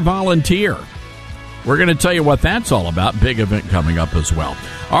TriStar Volunteer. We're going to tell you what that's all about. Big event coming up as well.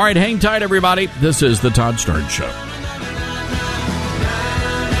 All right, hang tight, everybody. This is the Todd Stern Show.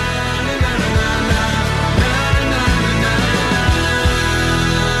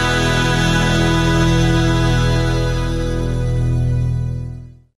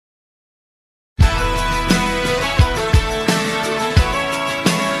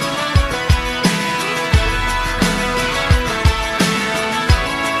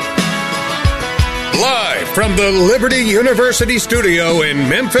 From the Liberty University studio in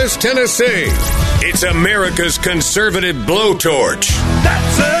Memphis, Tennessee, it's America's conservative blowtorch.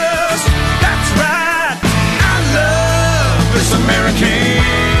 That's us. That's right. I love this American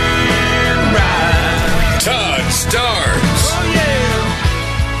ride. Todd Starnes. Oh,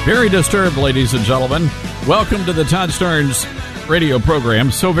 yeah. Very disturbed, ladies and gentlemen. Welcome to the Todd Starnes radio program.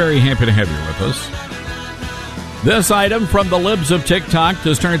 So very happy to have you with us. This item from the libs of TikTok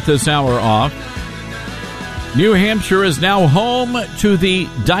to start this hour off. New Hampshire is now home to the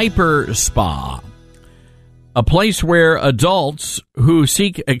Diaper Spa, a place where adults who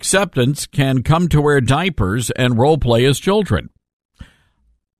seek acceptance can come to wear diapers and role play as children.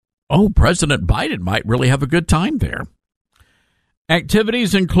 Oh, President Biden might really have a good time there.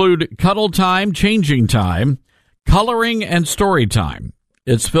 Activities include cuddle time, changing time, coloring, and story time.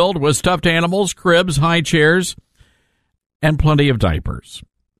 It's filled with stuffed animals, cribs, high chairs, and plenty of diapers.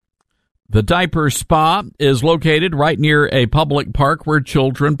 The Diaper Spa is located right near a public park where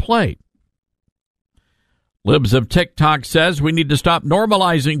children play. Libs of TikTok says we need to stop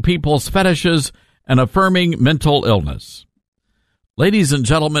normalizing people's fetishes and affirming mental illness. Ladies and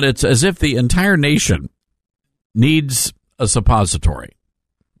gentlemen, it's as if the entire nation needs a suppository.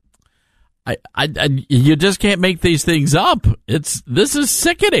 You just can't make these things up. This is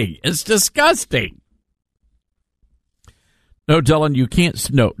sickening. It's disgusting. No, Dylan, you can't.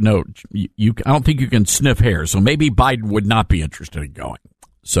 No, I don't think you can sniff hair. So maybe Biden would not be interested in going.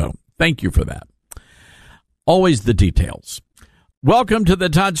 So thank you for that. Always the details. Welcome to the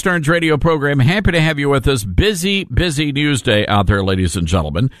Todd Starnes radio program. Happy to have you with us. Busy news day out there, ladies and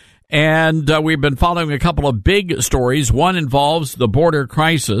gentlemen. And we've been following a couple of big stories. One involves the border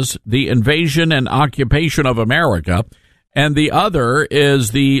crisis, the invasion and occupation of America. And the other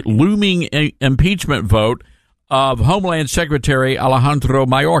is the looming impeachment vote of Homeland Secretary Alejandro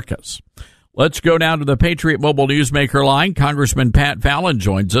Mayorkas. Let's go down to the Patriot Mobile Newsmaker line. Congressman Pat Fallon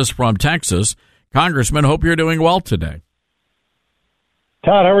joins us from Texas. Congressman, hope you're doing well today.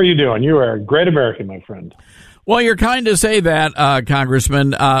 Todd, how are you doing? You are a great American, my friend. Well, you're kind to say that,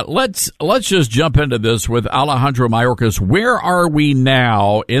 Congressman. Let's just jump into this with Alejandro Mayorkas. Where are we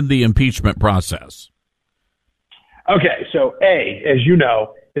now in the impeachment process? Okay, so as you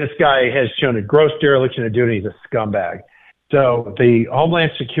know, this guy has shown a gross dereliction of duty. He's a scumbag. So the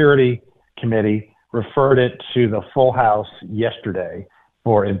Homeland Security Committee referred it to the full House yesterday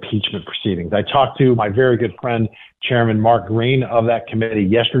for impeachment proceedings. I talked to my very good friend, Chairman Mark Green of that committee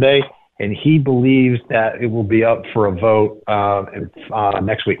yesterday, and he believes that it will be up for a vote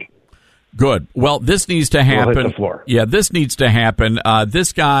next week. Good. Well, this needs to happen. We'll hit the floor. Yeah, this needs to happen.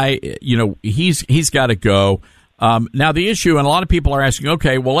 This guy, he's got to go. Now, the issue, and a lot of people are asking,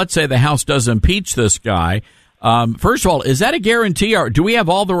 okay, well, let's say the House does impeach this guy. First of all, is that a guarantee? Or do we have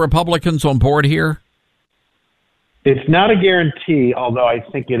all the Republicans on board here? It's not a guarantee, although I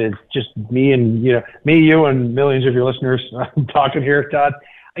think it is just you, and millions of your listeners talking here, Todd.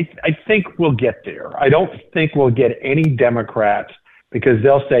 I think we'll get there. I don't think we'll get any Democrats because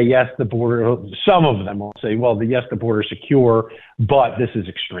they'll say, yes, the border. Some of them will say, well, yes, the border is secure, but this is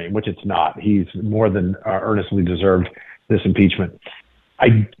extreme, which it's not. He's more than earnestly deserved this impeachment.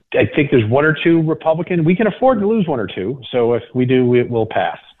 I think there's one or two Republicans. We can afford to lose one or two. So if we do, it will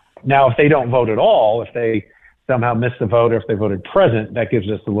pass. Now, if they don't vote at all, if they somehow miss the vote, or if they voted present, that gives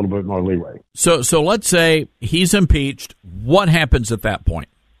us a little bit more leeway. So let's say he's impeached. What happens at that point?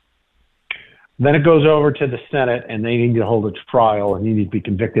 Then it goes over to the Senate, and they need to hold a trial, and he needs to be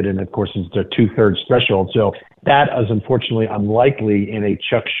convicted. And, of course, it's a 2/3 threshold. So that is unfortunately unlikely in a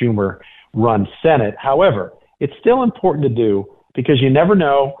Chuck Schumer-run Senate. However, it's still important to do because you never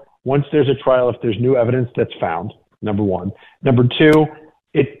know once there's a trial if there's new evidence that's found, number one. Number two,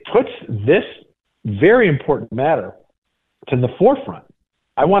 it puts this very important matter to the forefront.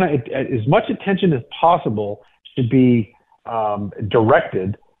 I want to, as much attention as possible should be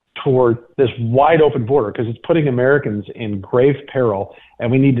directed toward this wide open border because it's putting Americans in grave peril,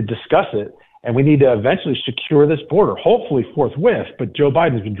 and we need to discuss it, and we need to eventually secure this border, hopefully forthwith. But Joe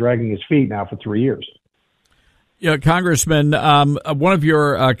Biden's been dragging his feet now for 3 years. Yeah, Congressman, one of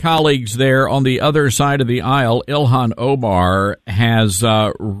your colleagues there on the other side of the aisle, Ilhan Omar, has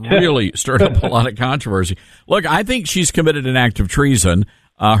really stirred up a lot of controversy. Look, I think she's committed an act of treason.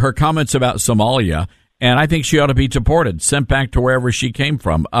 Her comments about Somalia, and I think she ought to be deported, sent back to wherever she came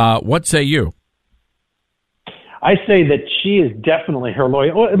from. What say you? I say that she is definitely her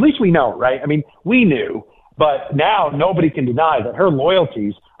loyal. Well, at least we know, right? I mean, we knew, but now nobody can deny that her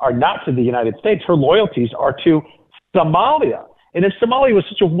loyalties are not to the United States. Her loyalties are to Somalia. And if Somalia was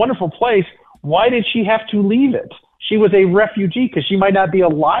such a wonderful place, why did she have to leave it? She was a refugee because she might not be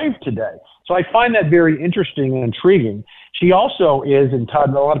alive today. So I find that very interesting and intriguing. She also is, and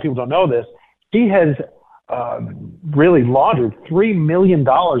Todd, a lot of people don't know this, she has really laundered $3 million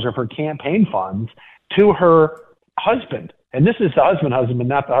of her campaign funds to her husband. And this is the husband,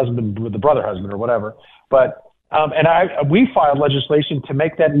 not the husband with the brother husband or whatever. But we filed legislation to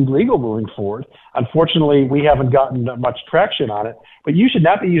make that illegal moving forward. Unfortunately, we haven't gotten much traction on it. But you should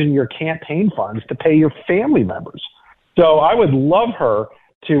not be using your campaign funds to pay your family members. So I would love her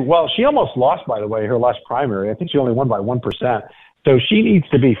to, well, she almost lost, by the way, her last primary. I think she only won by 1%. So she needs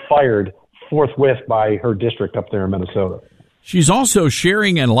to be fired forthwith by her district up there in Minnesota. She's also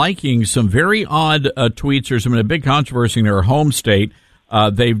sharing and liking some very odd tweets. There's been a big controversy in her home state.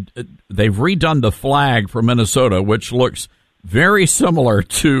 They've redone the flag for Minnesota, which looks very similar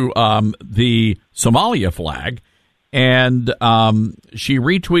to the Somalia flag. And she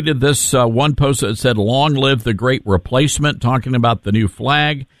retweeted this one post that said, "Long live the great replacement," talking about the new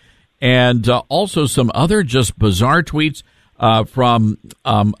flag. And also some other just bizarre tweets from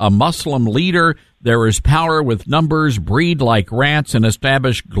a Muslim leader. "There is power with numbers, breed like rats, and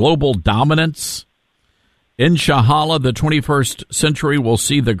establish global dominance. Inshallah, the 21st century will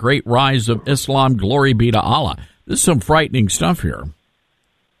see the great rise of Islam. Glory be to Allah." This is some frightening stuff here.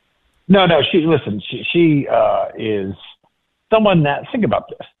 No, she is someone that, think about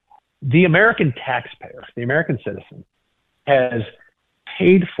this. The American taxpayer, the American citizen, has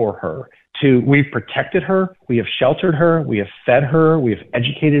paid for her we've protected her, we have sheltered her, we have fed her, we have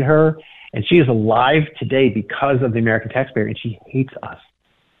educated her, and she is alive today because of the American taxpayer, and she hates us.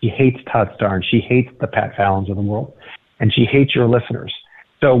 She hates Todd Starr, and she hates the Pat Fallons of the world, and she hates your listeners.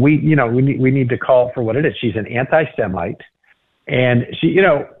 So we need to call it for what it is. She's an anti-Semite, and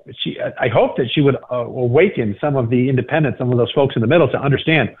I hope that she would awaken some of the independents, some of those folks in the middle, to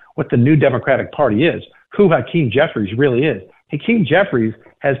understand what the new Democratic Party is, who Hakeem Jeffries really is. Hakeem Jeffries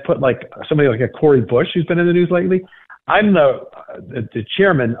has put somebody like a Cori Bush, who's been in the news lately. I'm the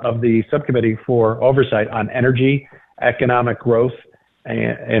chairman of the subcommittee for oversight on energy, economic growth,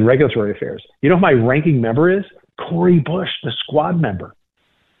 and regulatory affairs. You know who my ranking member is? Cori Bush, the squad member.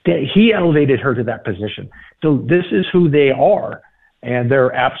 He elevated her to that position. So this is who they are, and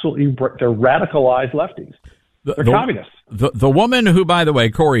they're radicalized lefties. They're communists. The woman who, by the way,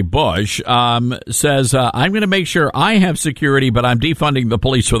 Cori Bush, says, "I'm going to make sure I have security, but I'm defunding the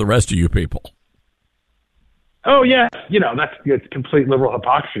police for the rest of you people." Oh, yeah. That's complete liberal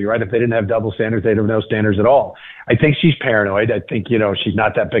hypocrisy, right? If they didn't have double standards, they'd have no standards at all. I think she's paranoid. I think, she's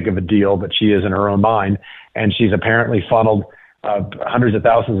not that big of a deal, but she is in her own mind. And she's apparently funneled hundreds of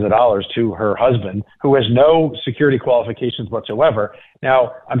thousands of dollars to her husband, who has no security qualifications whatsoever.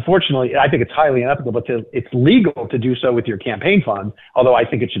 Now, unfortunately, I think it's highly unethical, but it's legal to do so with your campaign funds, although I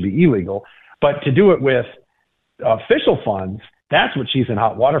think it should be illegal. But to do it with official funds, that's what she's in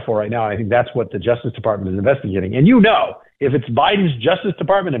hot water for right now. And I think that's what the Justice Department is investigating. And if it's Biden's Justice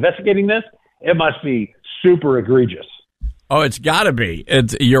Department investigating this, it must be super egregious. Oh, it's got to be.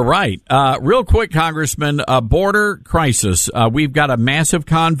 You're right. Real quick, Congressman, border crisis. We've got a massive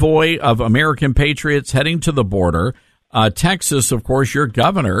convoy of American patriots heading to the border. Texas, of course, your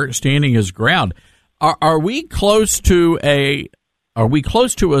governor standing his ground. Are we close to a Are we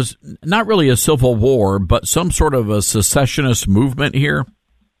close to not really a civil war, but some sort of a secessionist movement here?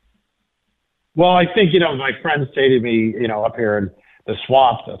 Well, I think, my friends say to me, up here in the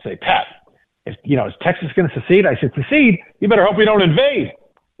swamps, they'll say, Pat, is Texas going to secede? I said, secede? You better hope we don't invade.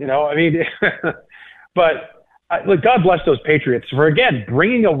 But look, God bless those patriots for, again,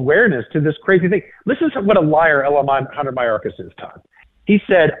 bringing awareness to this crazy thing. Listen to what a liar Hunter Mayorkas is, Todd. He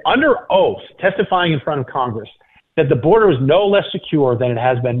said under oath, testifying in front of Congress, that the border is no less secure than it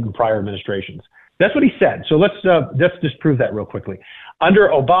has been in prior administrations. That's what he said. So let's just prove that real quickly. Under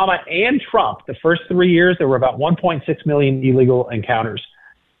Obama and Trump, the first 3 years, there were about 1.6 million illegal encounters.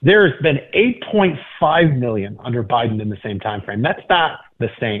 There's been 8.5 million under Biden in the same time frame. That's not the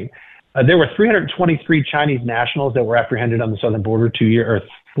same. There were 323 Chinese nationals that were apprehended on the southern border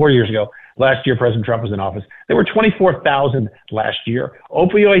 4 years ago. Last year, President Trump was in office. There were 24,000 last year.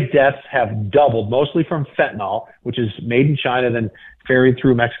 Opioid deaths have doubled, mostly from fentanyl, which is made in China, then ferried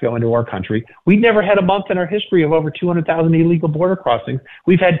through Mexico into our country. We never had a month in our history of over 200,000 illegal border crossings.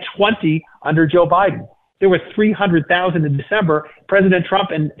 We've had 20 under Joe Biden. There were 300,000 in December. President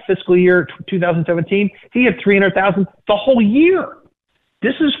Trump in fiscal year 2017, he had 300,000 the whole year.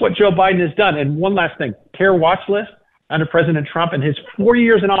 This is what Joe Biden has done. And one last thing, terror watch list under President Trump in his 4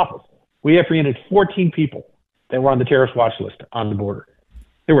 years in office. We apprehended 14 people that were on the terrorist watch list on the border.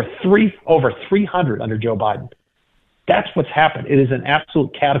 There were over 300 under Joe Biden. That's what's happened. It is an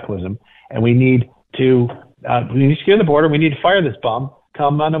absolute cataclysm, and we need to secure the border. We need to fire this bum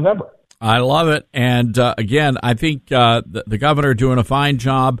come November. I love it. And again, I think the governor doing a fine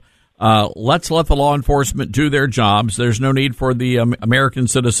job. Let's let the law enforcement do their jobs. There's no need for the American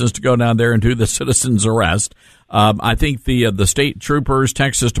citizens to go down there and do the citizen's arrest. I think the state troopers,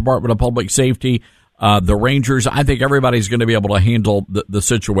 Texas Department of Public Safety, the Rangers, I think everybody's going to be able to handle the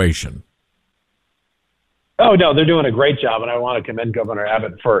situation. Oh, no, they're doing a great job, and I want to commend Governor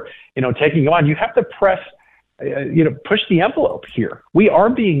Abbott for, taking on. You have to push the envelope here. We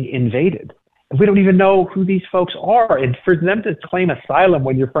are being invaded. We don't even know who these folks are. And for them to claim asylum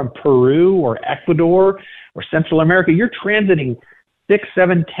when you're from Peru or Ecuador or Central America, you're transiting 6,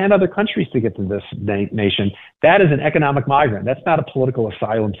 7, 10 other countries to get to this nation. That is an economic migrant. That's not a political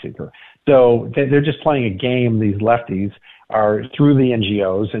asylum seeker. So they're just playing a game. These lefties are through the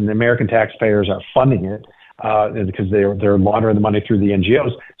NGOs, and the American taxpayers are funding it because they're laundering the money through the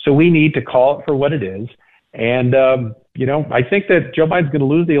NGOs. So we need to call it for what it is. And, I think that Joe Biden's going to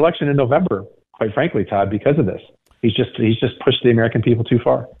lose the election in November, quite frankly, Todd, because of this. He's just pushed the American people too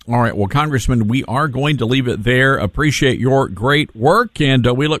far. All right. Well, Congressman, we are going to leave it there. Appreciate your great work, and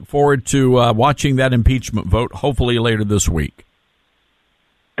we look forward to watching that impeachment vote, hopefully later this week.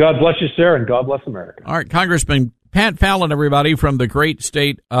 God bless you, sir, and God bless America. All right, Congressman Pat Fallon, everybody, from the great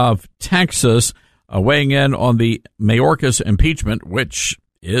state of Texas, weighing in on the Mayorkas impeachment, which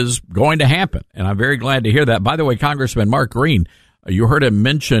is going to happen, and I'm very glad to hear that. By the way, Congressman Mark Green, you heard him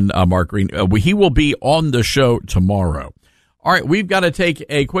mention Mark Green. He will be on the show tomorrow. All right, we've got to take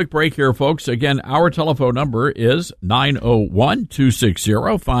a quick break here, folks. Again, our telephone number is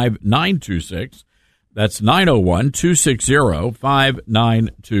 901-260-5926. That's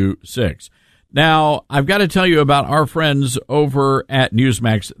 901-260-5926. Now, I've got to tell you about our friends over at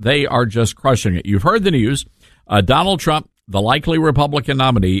Newsmax. They are just crushing it. You've heard the news. Donald Trump, the likely Republican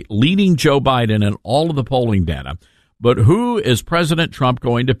nominee, leading Joe Biden in all of the polling data. But who is President Trump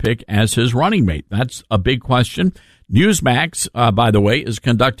going to pick as his running mate? That's a big question. Newsmax, by the way, is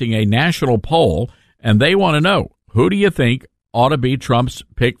conducting a national poll, and they want to know, who do you think ought to be Trump's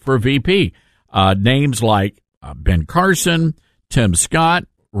pick for VP? Names like Ben Carson, Tim Scott,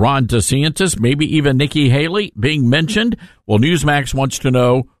 Ron DeSantis, maybe even Nikki Haley being mentioned. Well, Newsmax wants to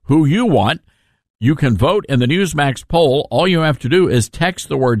know who you want. You can vote in the Newsmax poll. All you have to do is text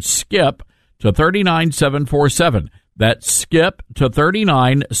the word SKIP to 39747. That's SKIP to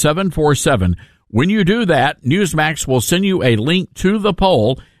 39747. When you do that, Newsmax will send you a link to the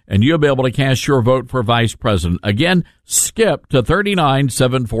poll, and you'll be able to cast your vote for vice president. Again, SKIP to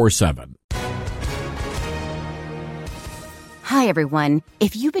 39747. Hi, everyone.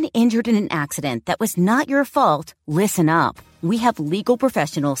 If you've been injured in an accident that was not your fault, listen up. We have legal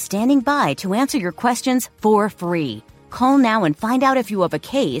professionals standing by to answer your questions for free. Call now and find out if you have a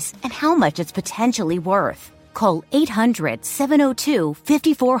case and how much it's potentially worth. Call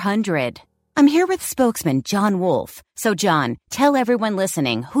 800-702-5400. I'm here with spokesman John Wolf. So, John, tell everyone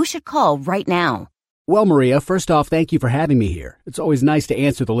listening who should call right now. Well, Maria, first off, thank you for having me here. It's always nice to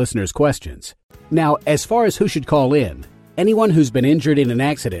answer the listeners' questions. Now, as far as who should call in, anyone who's been injured in an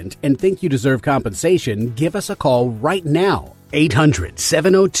accident and think you deserve compensation, give us a call right now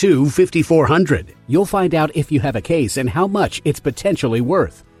 800-702-5400. You'll find out if you have a case and how much it's potentially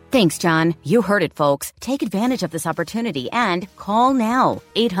worth. Thanks, John. You heard it, folks. Take advantage of this opportunity and call now.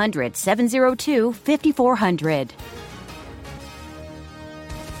 800-702-5400.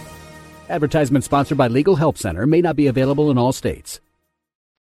 Advertisement sponsored by Legal Help Center. May not be available in all states.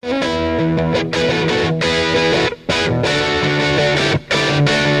 Have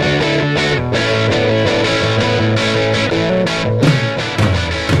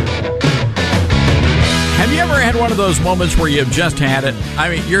you ever had one of those moments where you've just had it? I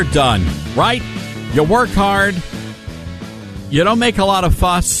mean, you're done, right? You work hard. You don't make a lot of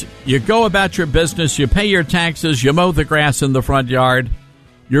fuss. You go about your business. You pay your taxes. You mow the grass in the front yard.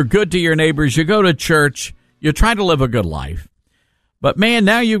 You're good to your neighbors. You go to church. You try to live a good life. But, man,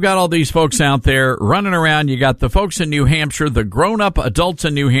 now you've got all these folks out there running around. You got the folks in New Hampshire, the grown-up adults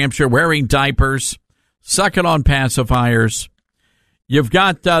in New Hampshire wearing diapers, sucking on pacifiers. You've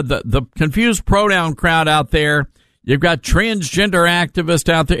got the confused pronoun crowd out there. You've got transgender activists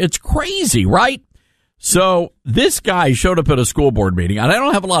out there. It's crazy, right? So this guy showed up at a school board meeting, and I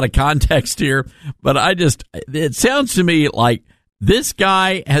don't have a lot of context here, but it sounds to me like this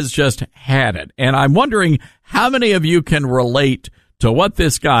guy has just had it. And I'm wondering how many of you can relate to what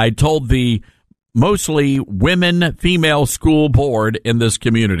this guy told the mostly women, female school board in this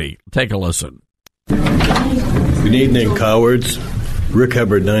community. Take a listen. Good evening, cowards. Rick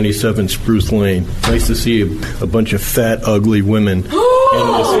Hubbard, 97 Spruce Lane. Nice to see a bunch of fat, ugly women.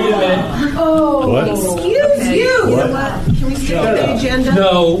 What? Excuse you. What? Can we skip the agenda?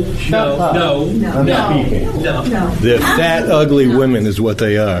 No. I'm speaking. No. They're fat, ugly women is what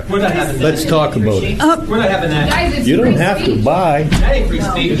they are. We're not having that. Let's talk about it. We're not having that. You don't have to. Bye. That ain't free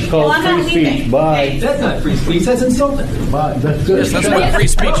speech. It's called free speech. Bye. That's not free speech. That's insulting. Bye. That's good. Yes, that's what free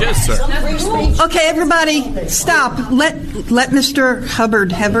speech is, sir. Okay, everybody, stop. Let Mr.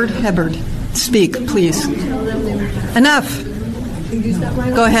 Hubbard speak, please. Enough.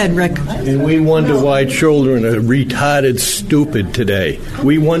 Go ahead, Rick. And we wonder why children are retarded stupid today.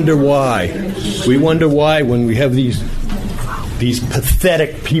 We wonder why. We wonder why when we have these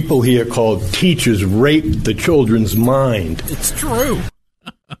pathetic people here called teachers rape the children's mind. It's true.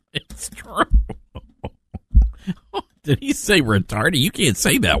 It's true. Did he say retarded? You can't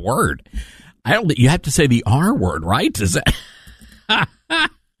say that word. You have to say the R word, right? Is that?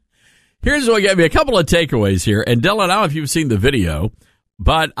 Here's what got me a couple of takeaways here. And Dylan, I don't know if you've seen the video,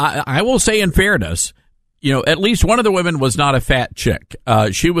 but I will say in fairness, at least one of the women was not a fat chick.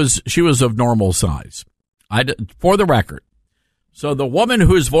 She was of normal size. For the record. So the woman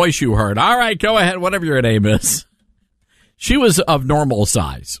whose voice you heard, all right, go ahead, whatever your name is. She was of normal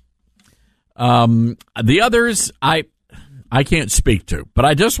size. The others, I can't speak to, but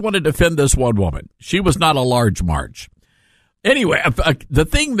I just want to defend this one woman. She was not a large Marge. Anyway, the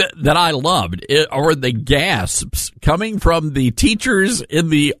thing that I loved are the gasps coming from the teachers in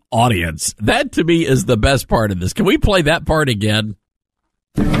the audience. That, to me, is the best part of this. Can we play that part again?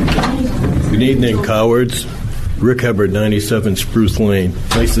 Good evening, cowards. Rick Hubbard, 97 Spruce Lane.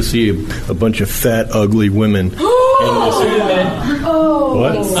 Nice to see a bunch of fat, ugly women.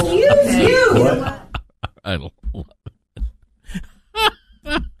 What? Excuse you. What? I love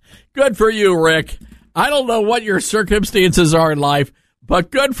it. Good for you, Rick. I don't know what your circumstances are in life,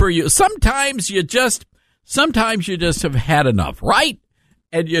 but good for you. Sometimes you just have had enough, right?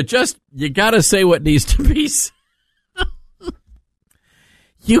 And you got to say what needs to be said.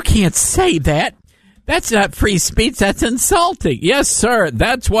 You can't say that. That's not free speech. That's insulting. Yes, sir.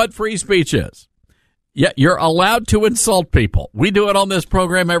 That's what free speech is. Yeah, you're allowed to insult people. We do it on this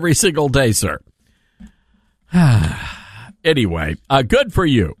program every single day, sir. Anyway, good for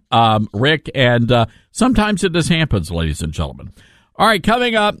you, Rick, and sometimes it just happens, ladies and gentlemen. All right,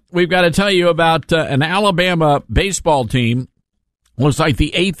 coming up, we've got to tell you about an Alabama baseball team. Looks like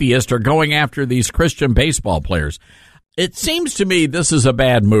the atheists are going after these Christian baseball players. It seems to me this is a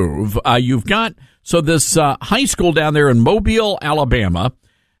bad move. You've got this high school down there in Mobile, Alabama,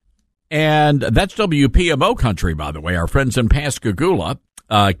 and that's WPMO country, by the way. Our friends in Pascagoula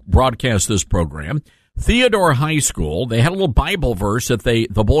broadcast this program. Theodore High School, they had a little Bible verse that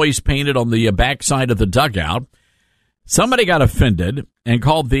the boys painted on the backside of the dugout. Somebody got offended and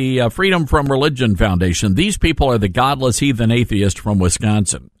called the Freedom from Religion Foundation. These people are the godless heathen atheists from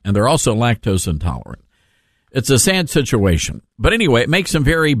Wisconsin, and they're also lactose intolerant. It's a sad situation. But anyway, it makes them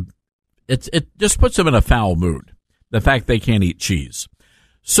it just puts them in a foul mood, the fact they can't eat cheese.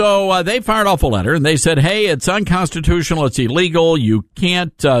 So they fired off a letter, and they said, hey, it's unconstitutional, it's illegal, you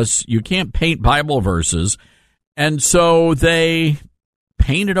can't paint Bible verses. And so they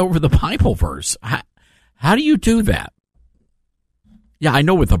painted over the Bible verse. How do you do that? Yeah, I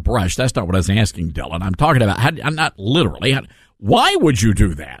know with a brush. That's not what I was asking, Dylan. I'm talking about, I'm not literally. Why would you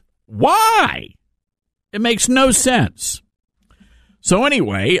do that? Why? It makes no sense. So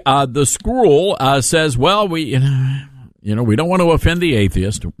anyway, the school says, well, we don't want to offend the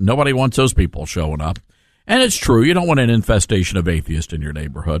atheist. Nobody wants those people showing up. And it's true. You don't want an infestation of atheists in your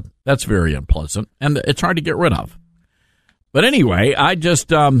neighborhood. That's very unpleasant, and it's hard to get rid of. But anyway, I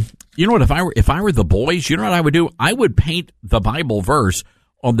just, you know what, if I were the boys, you know what I would do? I would paint the Bible verse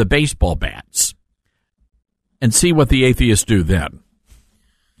on the baseball bats and see what the atheists do then.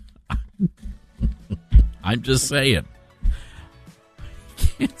 I'm just saying.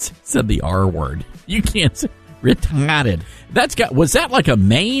 You can't say the R word. You can't say retarded. Was that like a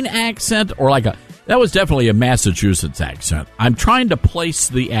Maine accent or that was definitely a Massachusetts accent. I'm trying to place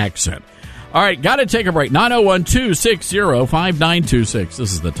the accent. All right, got to take a break. 901-260-5926.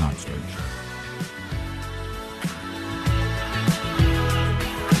 This is the Todd Stern Show.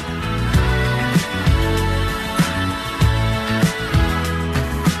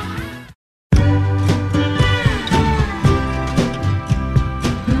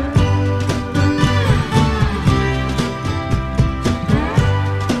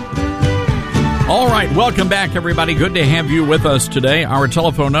 All right, welcome back, everybody. Good to have you with us today. Our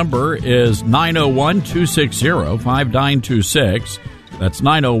telephone number is 901-260-5926. That's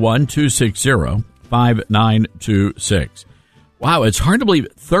 901-260-5926. Wow, it's hard to believe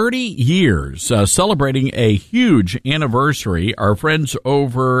 30 years celebrating a huge anniversary. Our friends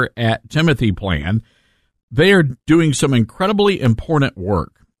over at Timothy Plan, they are doing some incredibly important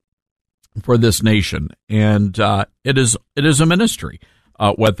work for this nation, and it is a ministry,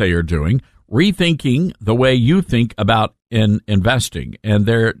 what they are doing. Rethinking the way you think about investing. And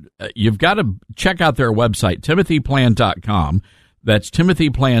you've got to check out their website, timothyplan.com. That's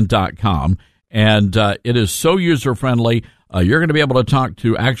timothyplan.com. And it is so user-friendly. You're going to be able to talk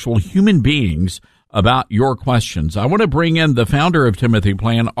to actual human beings about your questions. I want to bring in the founder of Timothy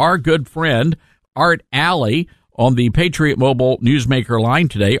Plan, our good friend, Art Alley, on the Patriot Mobile Newsmaker line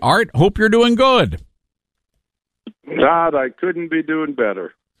today. Art, hope you're doing good. Todd, I couldn't be doing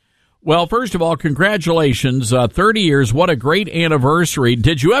better. Well, first of all, congratulations. 30 years, what a great anniversary.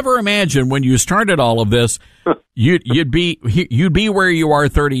 Did you ever imagine when you started all of this, you'd be where you are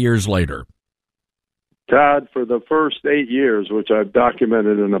 30 years later? Todd, for the first 8 years, which I've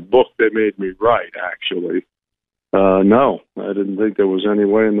documented in a book they made me write, actually, no, I didn't think there was any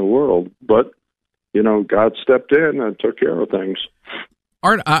way in the world. But, God stepped in and took care of things.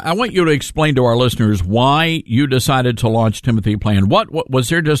 Art, I want you to explain to our listeners why you decided to launch Timothy Plan. What was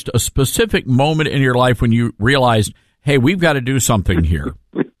there just a specific moment in your life when you realized, hey, we've got to do something here?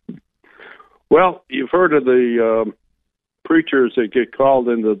 Well, you've heard of the preachers that get called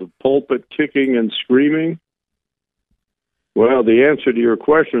into the pulpit kicking and screaming. Well, the answer to your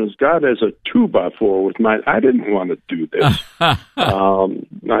question is God has a 2x4 with mine. I didn't want to do this. I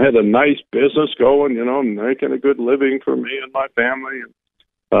had a nice business going, making a good living for me and my family.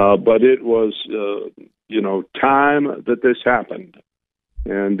 But it was, time that this happened.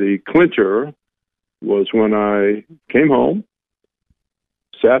 And the clincher was when I came home,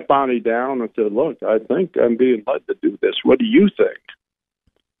 sat Bonnie down and said, look, I think I'm being led to do this. What do you think?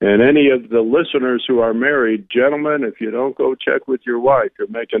 And any of the listeners who are married, gentlemen, if you don't go check with your wife, you're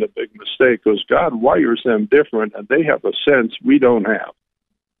making a big mistake because God wires them different, and they have a sense we don't have.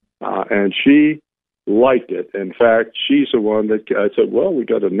 And she liked it. In fact, she's the one that I said, well, we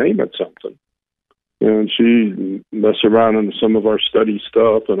got to name it something. And she messed around in some of our study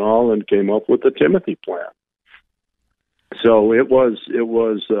stuff and all and came up with the Timothy Plan. So it was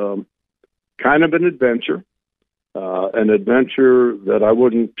kind of an adventure that I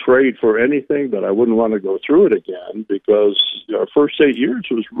wouldn't trade for anything, but I wouldn't want to go through it again because our first 8 years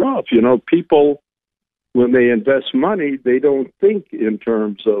was rough. People, when they invest money, they don't think in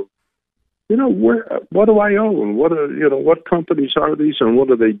terms of, what do I own? What companies are these and what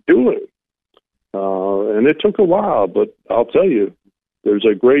are they doing? And it took a while, but I'll tell you, there's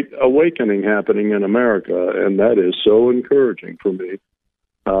a great awakening happening in America, and that is so encouraging for me.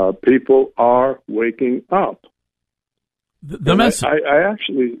 People are waking up. The message. I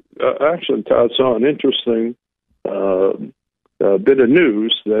actually, Todd, saw an interesting bit of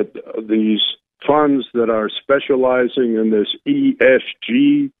news that these funds that are specializing in this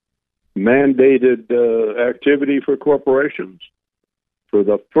ESG mandated activity for corporations, for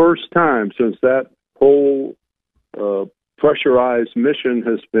the first time since that whole pressurized mission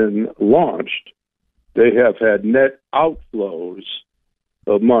has been launched, they have had net outflows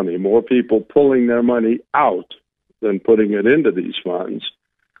of money, more people pulling their money out than putting it into these funds.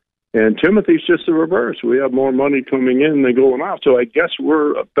 And Timothy's just the reverse. We have more money coming in than going out. So I guess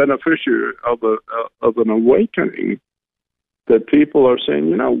we're a beneficiary of an awakening that people are saying,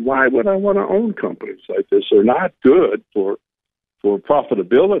 you know, why would I want to own companies like this? They're not good for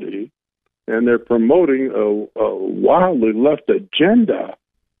profitability, and they're promoting a wildly left agenda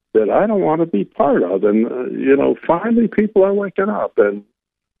that I don't want to be part of. And, finally people are waking up. And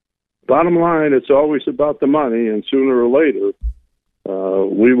bottom line, it's always about the money, and sooner or later,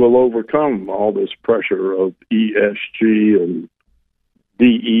 we will overcome all this pressure of ESG and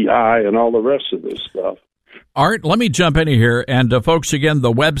DEI and all the rest of this stuff. Art, let me jump in here. And folks, again,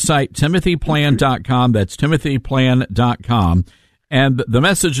 the website, timothyplan.com. That's timothyplan.com. And the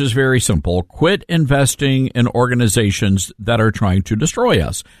message is very simple. Quit investing in organizations that are trying to destroy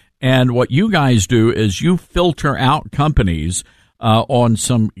us. And what you guys do is you filter out companies on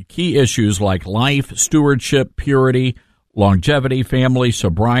some key issues like life, stewardship, purity, longevity, family,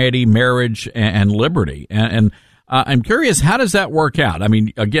 sobriety, marriage, and liberty. And I'm curious, how does that work out? I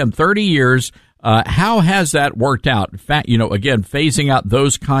mean, again, 30 years, how has that worked out? Again, phasing out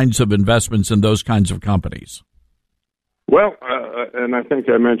those kinds of investments in those kinds of companies. Well, and I think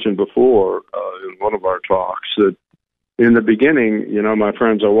I mentioned before in one of our talks that in the beginning, my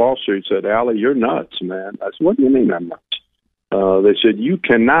friends on Wall Street said, Allie, you're nuts, man. I said, what do you mean I'm nuts? They said, you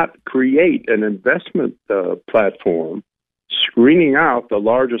cannot create an investment platform screening out the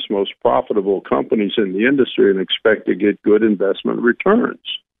largest, most profitable companies in the industry and expect to get good investment returns.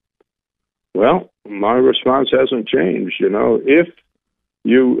 Well, my response hasn't changed. If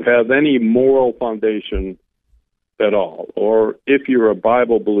you have any moral foundation at all, or if you're a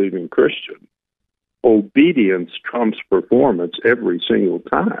Bible-believing Christian, obedience trumps performance every single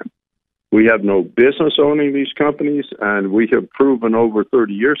time. We have no business owning these companies, and we have proven over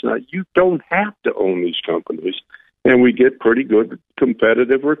 30 years now you don't have to own these companies, and we get pretty good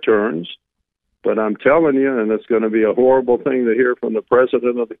competitive returns. But I'm telling you, and it's going to be a horrible thing to hear from the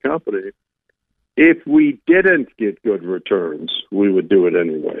president of the company, if we didn't get good returns, we would do it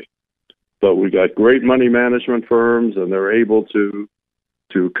anyway. But we got great money management firms, and they're able to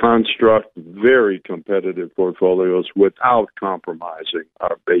construct very competitive portfolios without compromising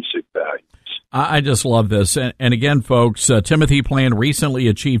our basic values. I just love this. And again, folks, Timothy Plan recently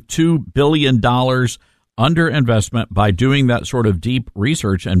achieved $2 billion under investment by doing that sort of deep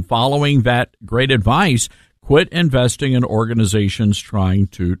research and following that great advice. Quit investing in organizations trying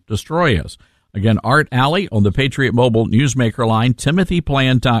to destroy us. Again, Art Alley on the Patriot Mobile Newsmaker line.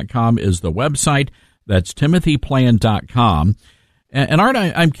 TimothyPlan.com is the website. That's TimothyPlan.com. And Art,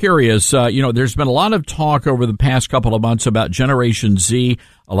 I'm curious, there's been a lot of talk over the past couple of months about Generation Z.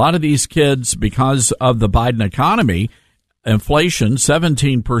 A lot of these kids, because of the Biden economy, inflation,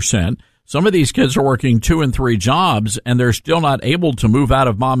 17%. Some of these kids are working 2 and 3 jobs, and they're still not able to move out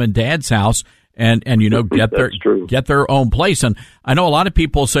of mom and dad's house and get their own place. And I know a lot of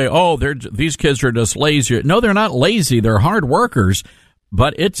people say, these kids are just lazy. No, they're not lazy. They're hard workers,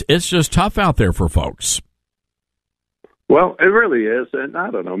 but it's just tough out there for folks. Well, it really is. And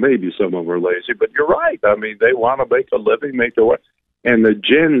I don't know, maybe some of them are lazy, but you're right. I mean, they want to make a living, make their way. And the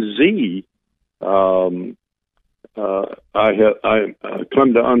Gen Z, I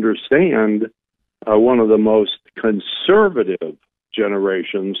come to understand, are one of the most conservative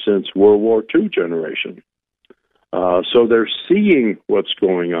generations since World War II generation. So they're seeing what's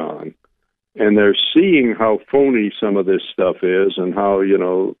going on, and they're seeing how phony some of this stuff is, and how,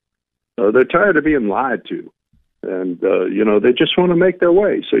 they're tired of being lied to. And, they just want to make their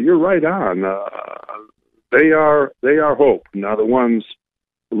way. So you're right on. They are hope. Now, the ones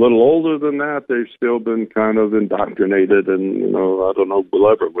a little older than that, they've still been kind of indoctrinated, and, I don't know if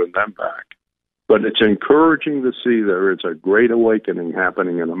we'll ever win them back. But it's encouraging to see there is a great awakening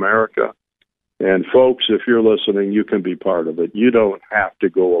happening in America. And, folks, if you're listening, you can be part of it. You don't have to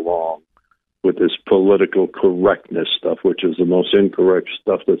go along with this political correctness stuff, which is the most incorrect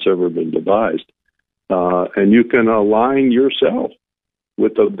stuff that's ever been devised. And you can align yourself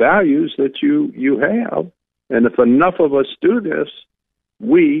with the values that you have. And if enough of us do this,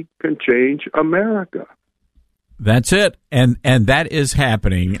 we can change America. That's it. And that is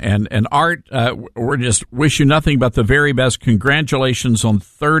happening. And Art, we're just wish you nothing but the very best. Congratulations on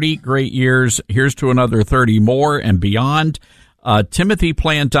 30 great years. Here's to another 30 more and beyond.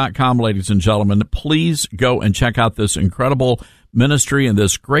 TimothyPlan.com, ladies and gentlemen. Please go and check out this incredible ministry and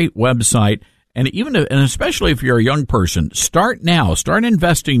this great website. And especially if you're a young person, start now. Start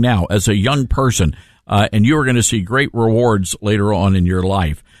investing now as a young person, and you are going to see great rewards later on in your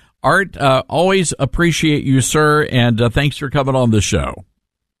life. Art, always appreciate you, sir, and thanks for coming on the show.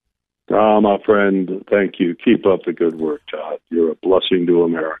 My friend, thank you. Keep up the good work, Todd. You're a blessing to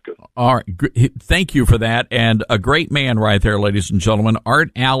America. All right. Thank you for that. And a great man right there, ladies and gentlemen.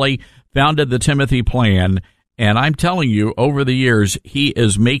 Art Alley founded the Timothy Plan. And I'm telling you, over the years, he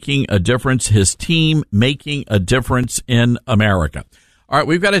is making a difference. His team making a difference in America. All right.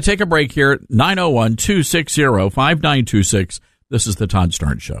 We've got to take a break here. 901-260-5926. This is the Todd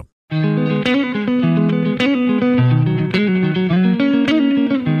Starnes Show.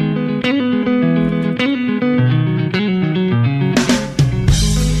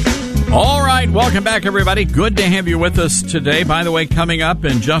 All right, welcome back, everybody. Good to have you with us today. By the way, coming up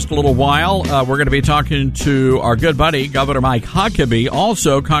in just a little while, we're going to be talking to our good buddy, Governor Mike Huckabee.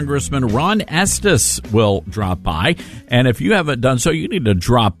 Also, Congressman Ron Estes will drop by. And if you haven't done so, you need to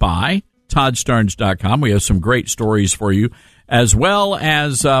drop by ToddStarnes.com. We have some great stories for you, as well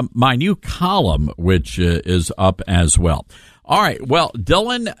as my new column, which is up as well. All right. Well,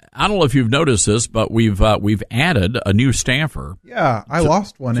 Dylan, I don't know if you've noticed this, but we've added a new staffer. Yeah, I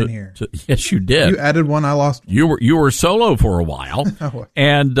lost one in here. Yes, you did. You added one. I lost one. You were solo for a while,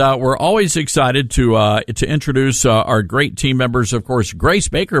 and we're always excited to introduce our great team members. Of course, Grace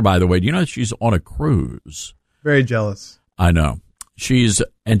Baker. By the way, do you know she's on a cruise? Very jealous. I know. She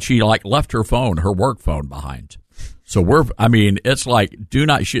left her work phone behind. So it's like do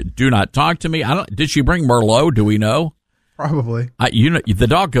not talk to me. Did she bring Merlot? Do we know? Probably. The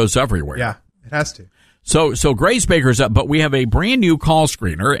dog goes everywhere. Yeah, it has to. So Grace Baker's up, but we have a brand new call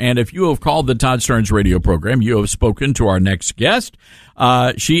screener, and if you have called the Todd Starnes radio program, you have spoken to our next guest.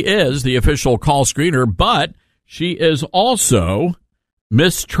 She is the official call screener, but she is also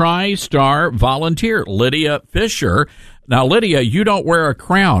Miss TriStar volunteer, Lydia Fisher. Now, Lydia, you don't wear a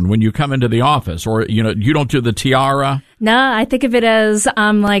crown when you come into the office, or you don't do the tiara. No, I think of it as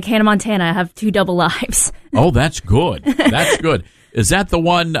like Hannah Montana. I have 2 double lives. Oh, that's good. That's good. Is that the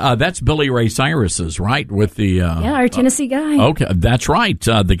one? That's Billy Ray Cyrus's, right? With the our Tennessee guy. Okay, that's right.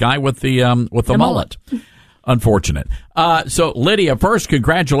 The guy with the mullet. Unfortunate. So, Lydia, first,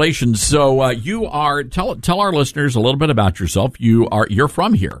 congratulations. So, you are tell our listeners a little bit about yourself. You're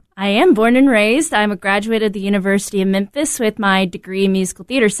from here. I am born and raised. I'm a graduate of the University of Memphis with my degree in musical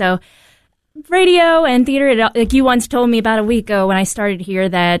theater. So, radio and theater, like you once told me about a week ago when I started here,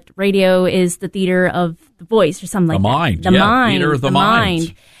 that radio is the theater of the voice or something like that. The mind. Theater of the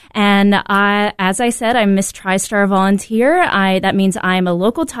mind. And as I said, I'm Miss TriStar Volunteer. That means I'm a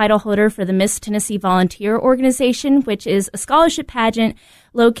local title holder for the Miss Tennessee Volunteer Organization, which is a scholarship pageant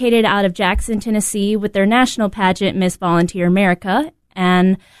located out of Jackson, Tennessee, with their national pageant, Miss Volunteer America.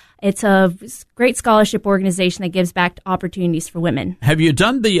 And it's a great scholarship organization that gives back opportunities for women. Have you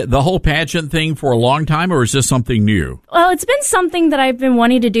done the whole pageant thing for a long time, or is this something new? Well, it's been something that I've been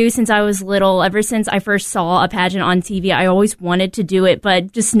wanting to do since I was little. Ever since I first saw a pageant on TV, I always wanted to do it,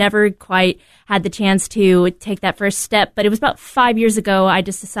 but just never quite had the chance to take that first step. But it was about 5 years ago, I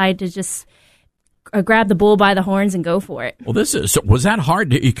just decided to just grab the bull by the horns and go for it. Well, was that hard?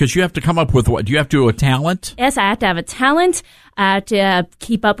 Because you have to come up with what? Do you have to do a talent? Yes, I have to have a talent. I have to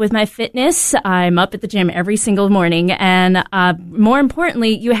keep up with my fitness. I'm up at the gym every single morning. And more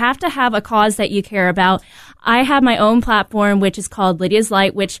importantly, you have to have a cause that you care about. I have my own platform, which is called Lydia's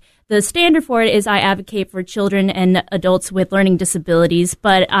Light, which the standard for it is I advocate for children and adults with learning disabilities.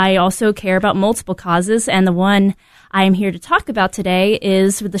 But I also care about multiple causes. And the one I am here to talk about today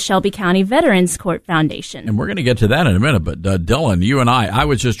is with the Shelby County Veterans Court Foundation. And we're going to get to that in a minute. But Dylan, you and I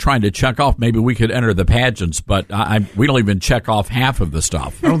was just trying to check off. Maybe we could enter the pageants, but we don't even check off half of the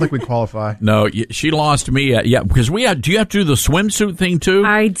stuff. I don't think we qualify. No, she lost me. Because do you have to do the swimsuit thing too?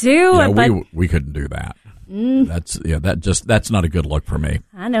 I do. Yeah, but we couldn't do that. That's not a good look for me.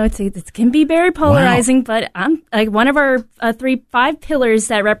 I know it can be very polarizing, but I'm like one of our 5 pillars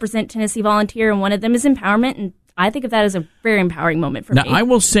that represent Tennessee Volunteer, and one of them is empowerment, and I think of that as a very empowering moment for me. Now, I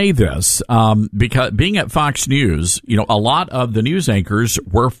will say this, because being at Fox News, a lot of the news anchors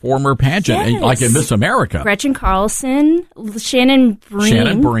were former pageant, like in Miss America. Gretchen Carlson, Shannon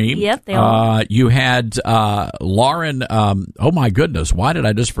Bream. Yep, they all. You had Lauren, oh my goodness, why did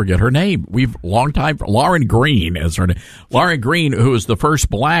I just forget her name? Lauren Green is her name. Lauren Green, who was the first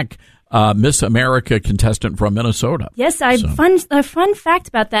black Miss America contestant from Minnesota. Yes, a fun fact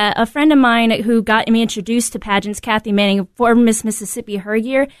about that. A friend of mine who got me introduced to pageants, Kathy Manning, for Miss Mississippi her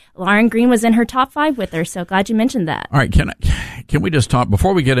year, Lauren Green was in her top 5 with her. So glad you mentioned that. All right, can we just talk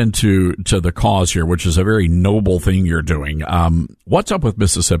before we get into the cause here, which is a very noble thing you're doing? What's up with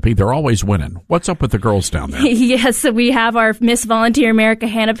Mississippi? They're always winning. What's up with the girls down there? Yes, we have our Miss Volunteer America,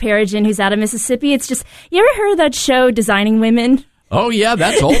 Hannah Perigin, who's out of Mississippi. It's just, you ever heard of that show, Designing Women? Oh, yeah,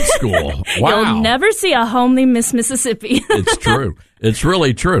 that's old school. Wow. You'll never see a homely Miss Mississippi. It's true. It's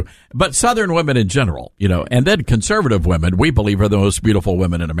really true. But Southern women in general, and then conservative women, we believe are the most beautiful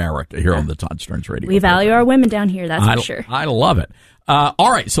women in America here on the Todd Stearns Radio. We value our women down here, that's for sure. I love it.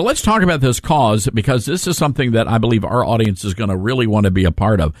 All right, so let's talk about this cause, because this is something that I believe our audience is going to really want to be a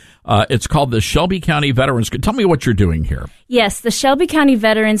part of. It's called the Shelby County Veterans Court. Tell me what you're doing here. Yes, the Shelby County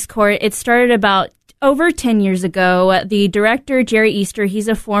Veterans Court, it started about over 10 years ago. The director, Jerry Easter, he's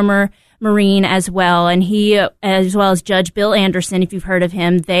a former Marine as well, and he, as well as Judge Bill Anderson, if you've heard of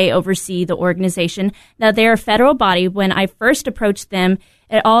him, they oversee the organization. Now, they're a federal body. When I first approached them,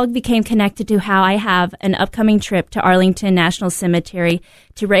 it all became connected to how I have an upcoming trip to Arlington National Cemetery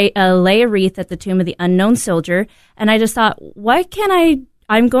to lay a wreath at the tomb of the unknown soldier. And I just thought,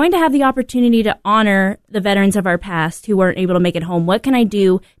 I'm going to have the opportunity to honor the veterans of our past who weren't able to make it home. What can I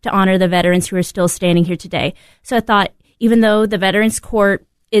do to honor the veterans who are still standing here today? So I thought, even though the Veterans Court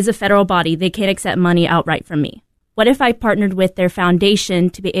is a federal body, they can't accept money outright from me. What if I partnered with their foundation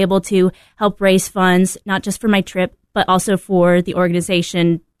to be able to help raise funds, not just for my trip, but also for the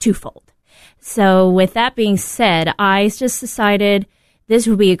organization twofold? So with that being said, I just decided this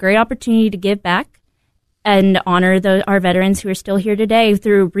would be a great opportunity to give back and honor our veterans who are still here today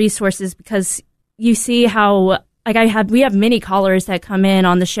through resources, because you see how we have many callers that come in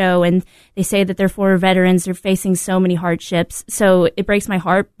on the show and they say that they're former veterans, they're facing so many hardships. So it breaks my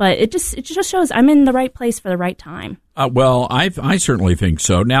heart, but it just shows I'm in the right place for the right time. Well, I certainly think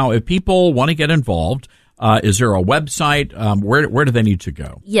so. Now, if people want to get involved, is there a website? Where do they need to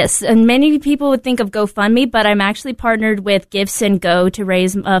go? Yes, and many people would think of GoFundMe, but I'm actually partnered with Give-Send-Go to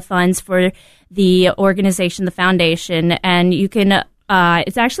raise funds for the organization, the foundation, and you can.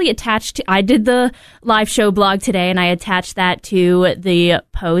 It's actually attached to, I did the live show blog today, and I attached that to the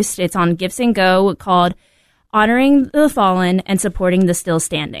post. It's on Give-Send-Go called Honoring the Fallen and Supporting the Still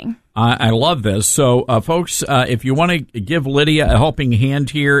Standing. I love this. So, folks, if you want to give Lydia a helping hand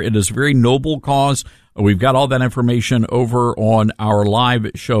here, it is a very noble cause. We've got all that information over on our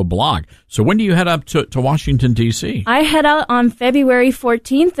live show blog. So when do you head up to Washington, D.C.? I head out on February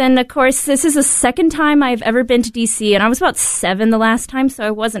 14th. And, of course, this is the second time I've ever been to D.C. And I was about 7 the last time, so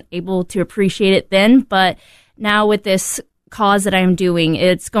I wasn't able to appreciate it then. But now with this cause that I'm doing,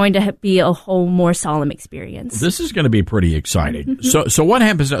 it's going to be a whole more solemn experience. This is going to be pretty exciting. So what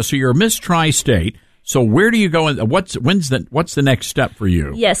happens now? So you're Miss Tri-State. So where do you go? What's the next step for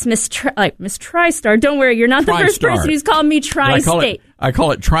you? Yes, Miss TriStar. Don't worry, you're not the first person who's called me Tri-State. I call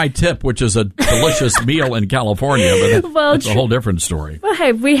it Tri-Tip, which is a delicious meal in California, but that's a whole different story. Well,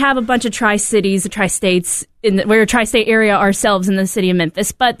 hey, we have a bunch of Tri-Cities, Tri-States. We're a Tri-State area ourselves in the city of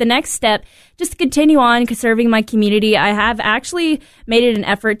Memphis. But the next step, just to continue on serving my community, I have actually made it an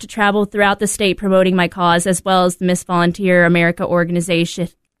effort to travel throughout the state promoting my cause, as well as the Miss Volunteer America organization,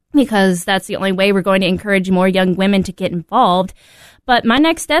 because that's the only way we're going to encourage more young women to get involved. But my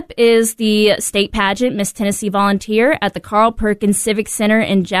next step is the state pageant, Miss Tennessee Volunteer, at the Carl Perkins Civic Center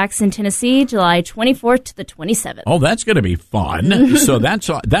in Jackson, Tennessee, July 24th to the 27th. Oh, that's going to be fun. So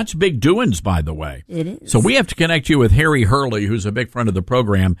that's big doings, by the way. It is. So we have to connect you with Harry Hurley, who's a big friend of the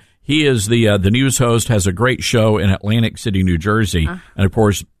program. He is the news host, has a great show in Atlantic City, New Jersey. And, of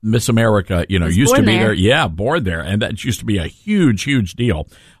course, Miss America, used to be there. Yeah, born there. And that used to be a huge, huge deal.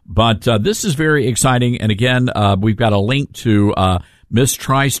 But this is very exciting. And, again, we've got a link to Miss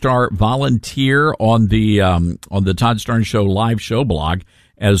TriStar Volunteer on the Todd Stearns Show live show blog,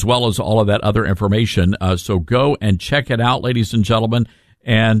 as well as all of that other information. So go and check it out, ladies and gentlemen.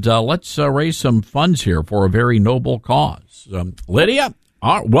 And let's raise some funds here for a very noble cause. Lydia?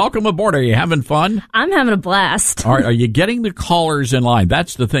 Welcome aboard. Are you having fun? I'm having a blast. Are you getting the callers in line?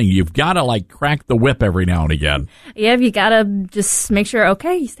 That's the thing. You've got to crack the whip every now and again. Yeah, you got to just make sure,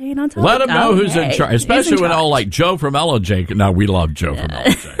 okay, you're staying on top. Let them know who's in charge, especially when all like Joe from LJ. No, we love Joe from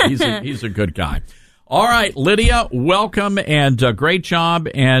LJ. He's a good guy. All right, Lydia, welcome and great job.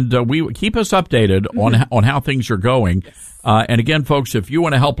 And we keep us updated on how things are going. And again, folks, if you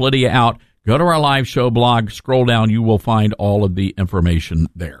want to help Lydia out, go to our live show blog, scroll down, you will find all of the information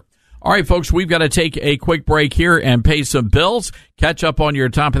there. All right, folks, we've got to take a quick break here and pay some bills, catch up on your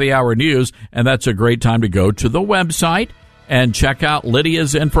top of the hour news, and that's a great time to go to the website and check out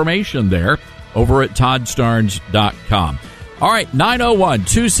Lydia's information there over at toddstarns.com. All right,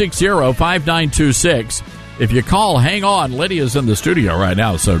 901-260-5926. If you call, hang on. Lydia's in the studio right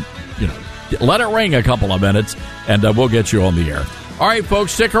now, so, let it ring a couple of minutes, and we'll get you on the air. All right,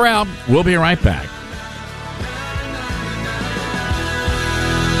 folks, stick around. We'll be right back.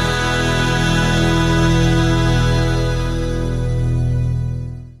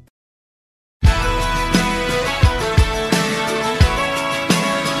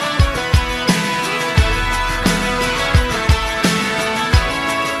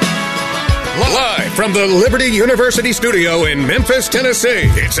 From the Liberty University studio in Memphis, Tennessee,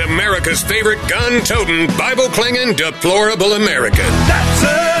 it's America's favorite gun-toting, Bible-clinging, deplorable American. That's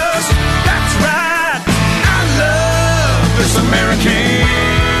us. That's right. I love this American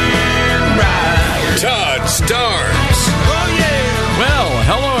ride. Todd Starnes. Oh, yeah. Well,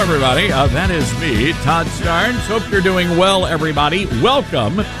 hello, everybody. That is me, Todd Starnes. Hope you're doing well, everybody.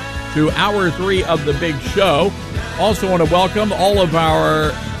 Welcome to Hour 3 of the big show. Also want to welcome all of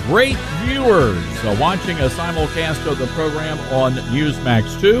our great viewers watching a simulcast of the program on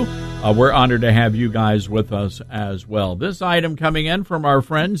Newsmax 2. We're honored to have you guys with us as well. This item coming in from our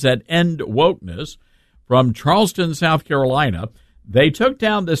friends at End Wokeness from Charleston, South Carolina. They took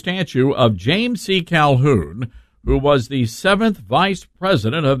down the statue of James C. Calhoun, who was the 7th vice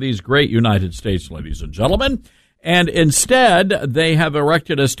president of these great United States, ladies and gentlemen. And instead, they have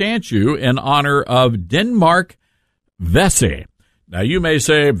erected a statue in honor of Denmark Vesey. Now, you may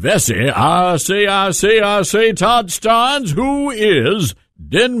say, Vesey, I see, Todd Starnes, who is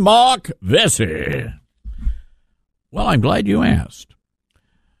Denmark Vesey? Well, I'm glad you asked.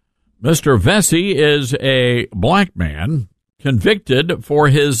 Mr. Vesey is a black man convicted for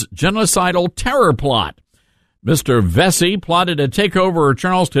his genocidal terror plot. Mr. Vesey plotted to take over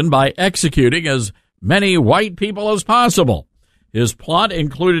Charleston by executing as many white people as possible. His plot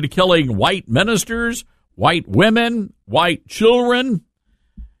included killing white ministers, white women, white children.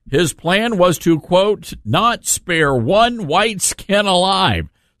 His plan was to, quote, not spare one white skin alive.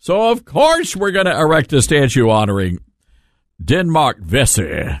 So, of course, we're going to erect a statue honoring Denmark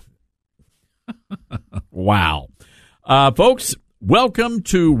Vesey. Wow. Folks, welcome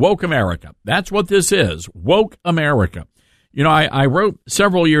to Woke America. That's what this is, Woke America. You know, I wrote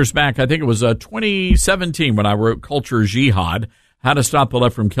several years back, I think it was 2017 when I wrote Culture Jihad, How to Stop the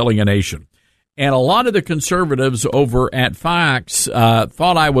Left from Killing a Nation. And a lot of the conservatives over at Fox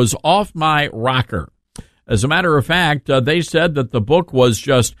thought I was off my rocker. As a matter of fact, they said that the book was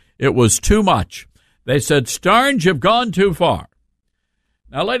it was too much. They said, Starnes, you've gone too far.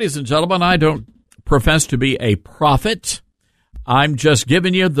 Now, ladies and gentlemen, I don't profess to be a prophet. I'm just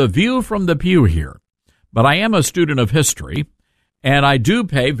giving you the view from the pew here. But I am a student of history, and I do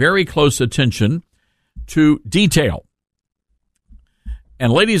pay very close attention to detail.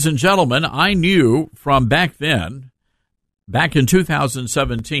 And ladies and gentlemen, I knew from back then, back in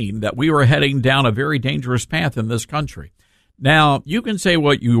 2017, that we were heading down a very dangerous path in this country. Now, you can say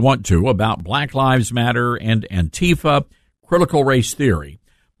what you want to about Black Lives Matter and Antifa, critical race theory,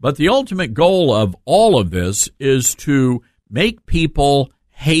 but the ultimate goal of all of this is to make people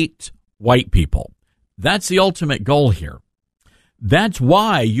hate white people. That's the ultimate goal here. That's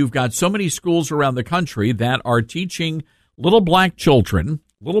why you've got so many schools around the country that are teaching little black children,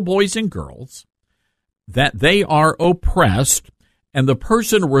 little boys and girls, that they are oppressed, and the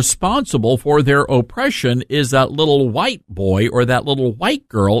person responsible for their oppression is that little white boy or that little white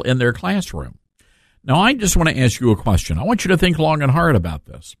girl in their classroom. Now, I just want to ask you a question. I want you to think long and hard about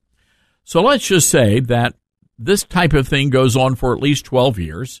this. So let's just say that this type of thing goes on for at least 12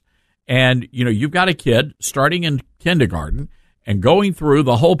 years, and, you know, you've got a kid starting in kindergarten and going through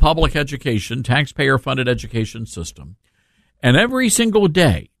the whole public education, taxpayer-funded education system. And every single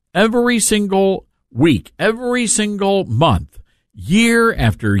day, every single week, every single month, year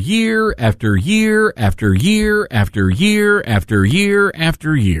after year after year after year after year after year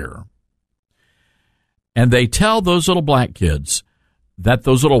after year. And they tell those little black kids that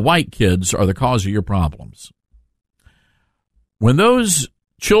those little white kids are the cause of your problems. When those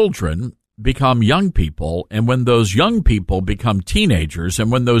children become young people, and when those young people become teenagers,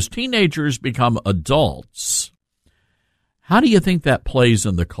 and when those teenagers become adults, how do you think that plays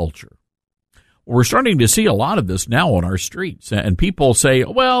in the culture? Well, we're starting to see a lot of this now on our streets, and people say,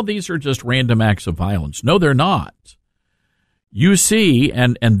 well, these are just random acts of violence. No, they're not. You see,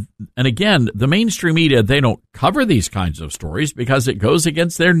 and again, the mainstream media, they don't cover these kinds of stories because it goes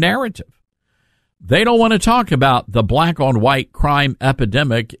against their narrative. They don't want to talk about the black-on-white crime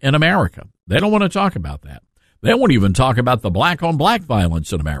epidemic in America. They don't want to talk about that. They won't even talk about the black-on-black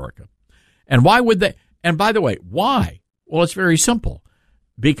violence in America. And why would they? And by the way, why? Well, it's very simple.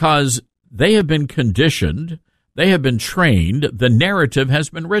 Because they have been conditioned, they have been trained, the narrative has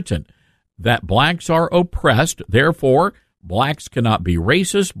been written that blacks are oppressed, therefore blacks cannot be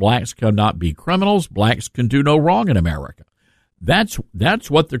racist, blacks cannot be criminals, blacks can do no wrong in America. That's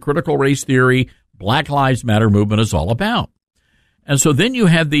what the critical race theory, Black Lives Matter movement is all about. And so then you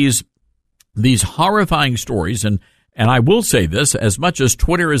have these horrifying stories, and I will say this, as much as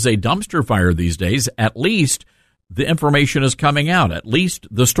Twitter is a dumpster fire these days, at least the information is coming out. At least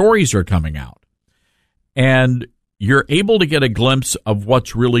the stories are coming out. And you're able to get a glimpse of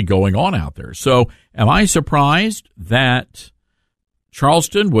what's really going on out there. So am I surprised that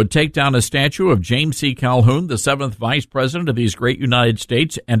Charleston would take down a statue of James C. Calhoun, the 7th Vice President of these great United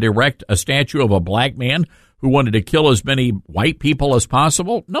States, and erect a statue of a black man who wanted to kill as many white people as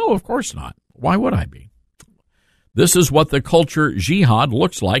possible? No, of course not. Why would I be? This is what the culture jihad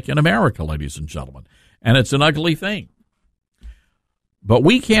looks like in America, ladies and gentlemen, and it's an ugly thing. But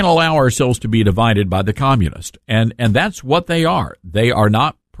we can't allow ourselves to be divided by the communists, and that's what they are. They are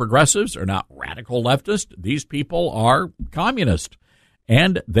not progressives, they're not radical leftists. These people are communist,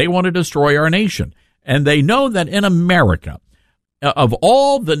 and they want to destroy our nation. And they know that in America, of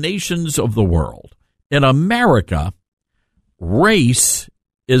all the nations of the world, in America, race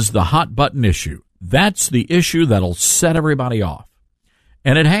is the hot button issue. That's the issue that'll set everybody off.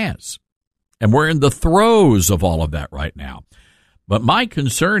 And it has. And we're in the throes of all of that right now. But my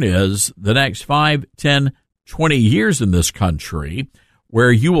concern is the next 5, 10, 20 years in this country,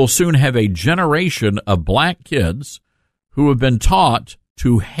 where you will soon have a generation of black kids who have been taught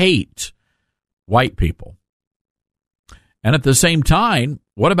to hate white people. And at the same time,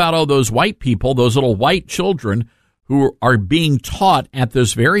 what about all those white people, those little white children who are being taught at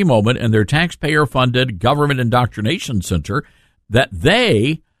this very moment in their taxpayer-funded government indoctrination center that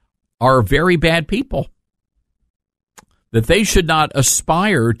they are very bad people, that they should not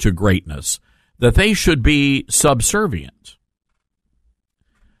aspire to greatness, that they should be subservient?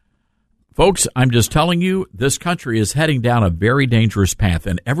 Folks, I'm just telling you, this country is heading down a very dangerous path,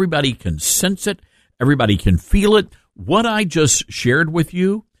 and everybody can sense it. Everybody can feel it. What I just shared with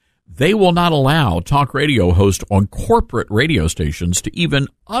you, they will not allow talk radio hosts on corporate radio stations to even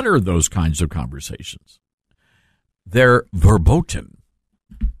utter those kinds of conversations. They're verboten.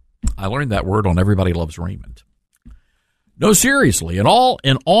 I learned that word on Everybody Loves Raymond. No, seriously, in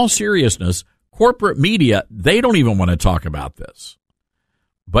all seriousness, corporate media, they don't even want to talk about this.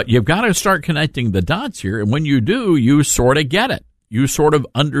 But you've got to start connecting the dots here, and when you do, you sort of get it. You sort of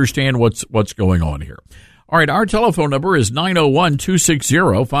understand what's going on here. All right, our telephone number is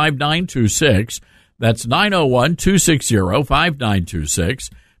 901-260-5926. That's 901-260-5926.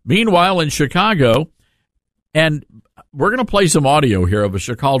 Meanwhile, in Chicago, and we're going to play some audio here of a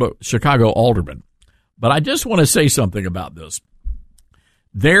Chicago alderman, but I just want to say something about this.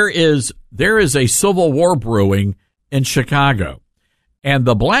 There is a civil war brewing in Chicago, and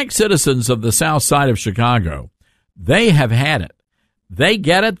the black citizens of the south side of Chicago, they have had it. They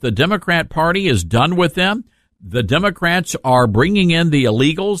get it. The Democrat Party is done with them. The Democrats are bringing in the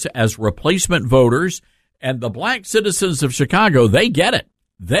illegals as replacement voters, and the black citizens of Chicago, they get it.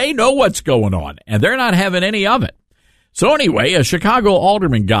 They know what's going on, and they're not having any of it. So anyway, a Chicago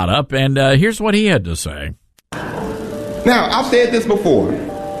alderman got up, and here's what he had to say. Now, I've said this before.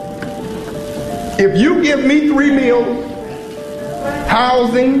 If you give me 3 meals,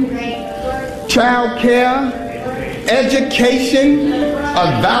 housing, child care, education,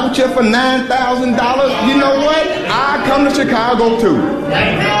 a voucher for $9,000, you know what? I come to Chicago too.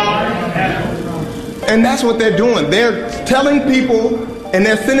 And that's what they're doing. They're telling people, and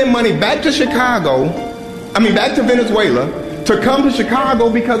they're sending money back to back to Venezuela, to come to Chicago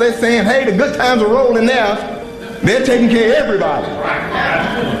because they're saying, hey, the good times are rolling there. They're taking care of everybody.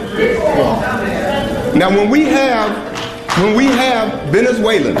 Now, when we have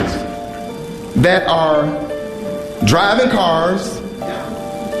Venezuelans that are driving cars,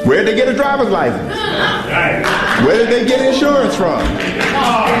 where did they get a driver's license? Where did they get insurance from?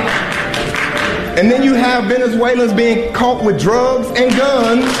 And then you have Venezuelans being caught with drugs and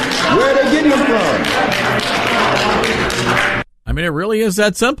guns. Where are they getting them from? I mean, it really is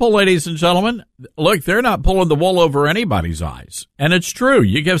that simple, ladies and gentlemen. Look, they're not pulling the wool over anybody's eyes. And it's true.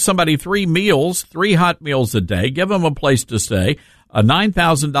 You give somebody 3 hot meals a day, give them a place to stay, a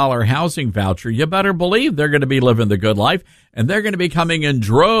 $9,000 housing voucher, you better believe they're going to be living the good life, and they're going to be coming in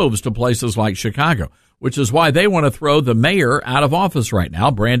droves to places like Chicago, which is why they want to throw the mayor out of office right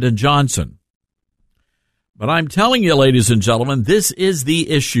now, Brandon Johnson. But I'm telling you, ladies and gentlemen, this is the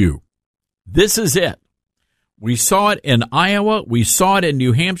issue. This is it. We saw it in Iowa. We saw it in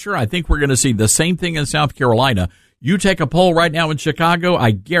New Hampshire. I think we're going to see the same thing in South Carolina. You take a poll right now in Chicago, I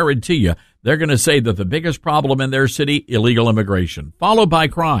guarantee you, they're going to say that the biggest problem in their city, illegal immigration, followed by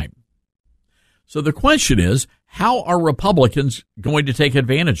crime. So the question is, how are Republicans going to take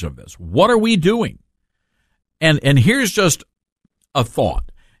advantage of this? What are we doing? And here's just a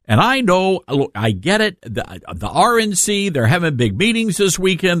thought. And I know, look, I get it. The RNC, they're having big meetings this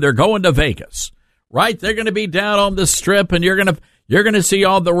weekend. They're going to Vegas, right? They're going to be down on the Strip, and you're going to see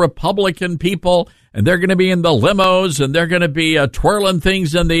all the Republican people, and they're going to be in the limos, and they're going to be twirling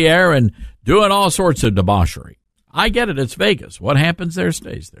things in the air and doing all sorts of debauchery. I get it. It's Vegas. What happens there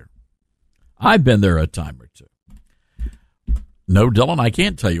stays there. I've been there a time or two. No, Dylan, I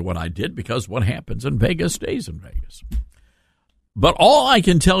can't tell you what I did because what happens in Vegas stays in Vegas. But all I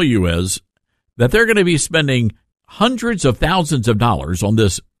can tell you is that they're going to be spending hundreds of thousands of dollars on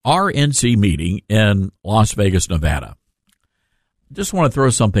this RNC meeting in Las Vegas, Nevada. Just want to throw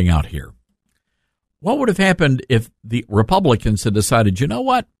something out here. What would have happened if the Republicans had decided, you know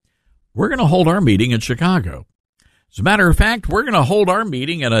what? We're going to hold our meeting in Chicago. As a matter of fact, we're going to hold our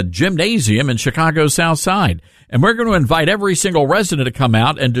meeting in a gymnasium in Chicago's South Side. And we're going to invite every single resident to come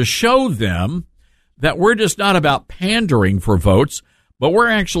out and to show them that we're just not about pandering for votes, but we're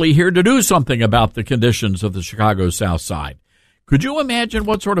actually here to do something about the conditions of the Chicago South Side. Could you imagine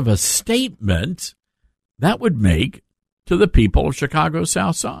what sort of a statement that would make to the people of Chicago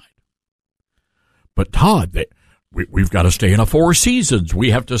South Side? But Todd, we've got to stay in a Four Seasons.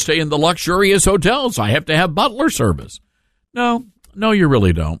 We have to stay in the luxurious hotels. I have to have butler service. No, you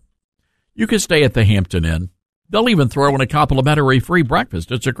really don't. You can stay at the Hampton Inn. They'll even throw in a complimentary free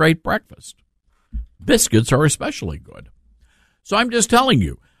breakfast. It's a great breakfast. Biscuits are especially good. So I'm just telling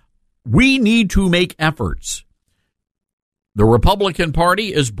you, we need to make efforts. The Republican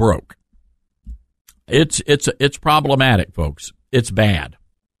Party is broke. It's problematic, folks. It's bad.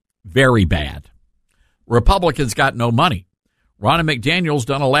 Very bad. Republicans got no money. Ronna McDaniel's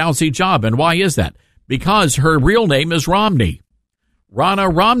done a lousy job. And why is that? Because her real name is Romney.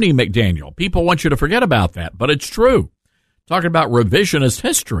 Ronna Romney McDaniel. People want you to forget about that, but it's true. Talking about revisionist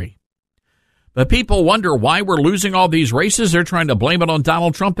history. But people wonder why we're losing all these races. They're trying to blame it on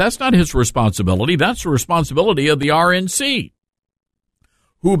Donald Trump. That's not his responsibility. That's the responsibility of the RNC,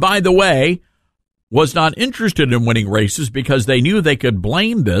 who, by the way, was not interested in winning races because they knew they could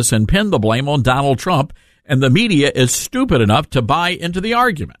blame this and pin the blame on Donald Trump, and the media is stupid enough to buy into the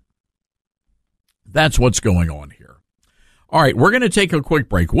argument. That's what's going on here. All right, we're going to take a quick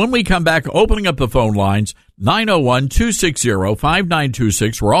break. When we come back, opening up the phone lines,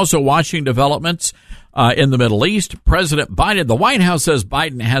 901-260-5926. We're also watching developments in the Middle East. President Biden, the White House says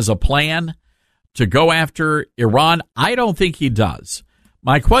Biden has a plan to go after Iran. I don't think he does.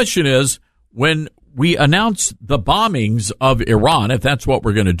 My question is, when we announce the bombings of Iran, if that's what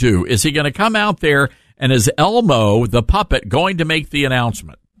we're going to do, is he going to come out there and is Elmo, the puppet, going to make the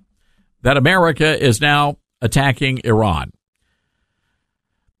announcement that America is now attacking Iran?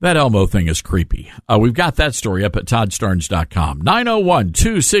 That Elmo thing is creepy. We've got that story up at ToddStarnes.com.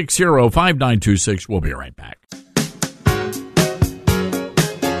 901-260-5926. We'll be right back.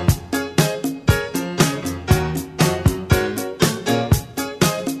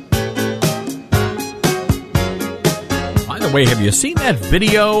 Way, have you seen that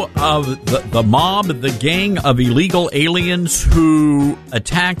video of the mob, the gang of illegal aliens who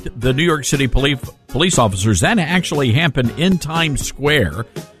attacked the New York City police officers? That actually happened in Times Square.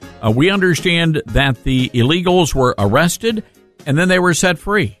 We understand that the illegals were arrested and then they were set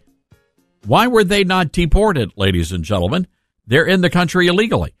free. Why were they not deported, ladies and gentlemen? They're in the country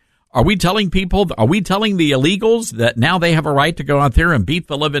illegally. Are we telling the illegals that now they have a right to go out there and beat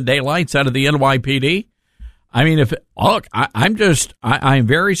the living daylights out of the NYPD? I mean, I'm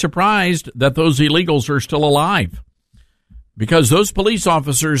very surprised that those illegals are still alive, because those police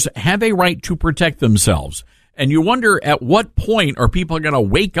officers have a right to protect themselves. And you wonder, at what point are people going to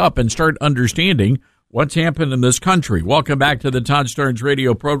wake up and start understanding what's happened in this country? Welcome back to the Todd Starnes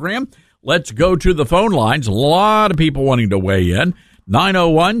radio program. Let's go to the phone lines. A lot of people wanting to weigh in.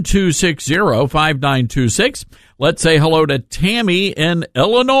 901-260-5926. Let's say hello to Tammy in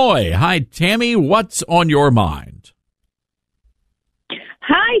Illinois. Hi, Tammy. What's on your mind?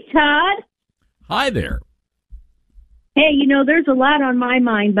 Hi, Todd. Hi there. Hey, there's a lot on my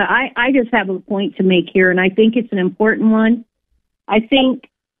mind, but I just have a point to make here, and I think it's an important one. I think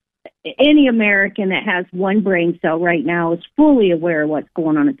any American that has one brain cell right now is fully aware of what's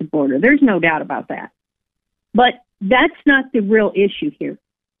going on at the border. There's no doubt about that. But that's not the real issue here.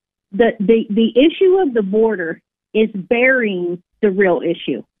 The issue of the border is burying the real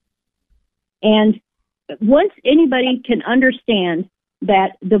issue. And once anybody can understand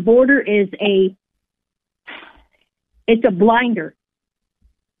that the border is it's a blinder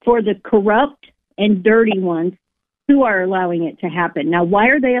for the corrupt and dirty ones who are allowing it to happen. Now, why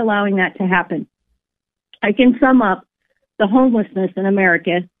are they allowing that to happen? I can sum up the homelessness in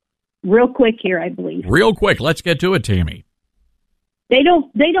America real quick here, I believe. Real quick. Let's get to it, Tammy. They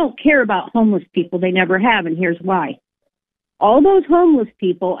don't care about homeless people. They never have, and here's why. All those homeless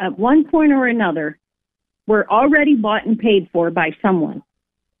people, at one point or another, were already bought and paid for by someone.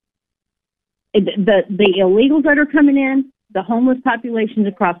 The illegals that are coming in, the homeless populations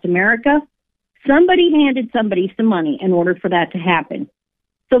across America, Somebody handed somebody some money in order for that to happen.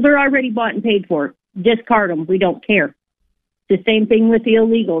 So they're already bought and paid for. Discard them. We don't care. The same thing with the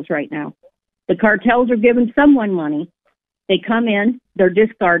illegals right now. The cartels are giving someone money. They come in. They're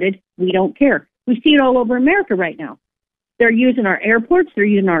discarded. We don't care. We see it all over America right now. They're using our airports. They're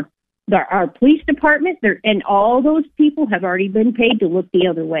using our police department. And all those people have already been paid to look the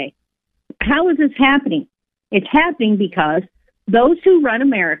other way. How is this happening? It's happening because those who run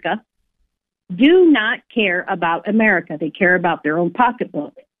America do not care about America. They care about their own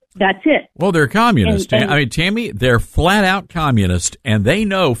pocketbook. That's it. Well, they're communist. Tammy, they're flat out communist, and they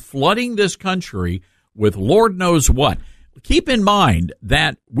know flooding this country with Lord knows what. Keep in mind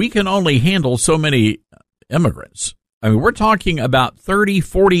that we can only handle so many immigrants. I mean, we're talking about 30,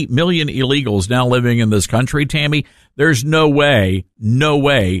 40 million illegals now living in this country, Tammy. There's no way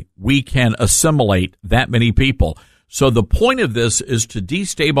we can assimilate that many people. So the point of this is to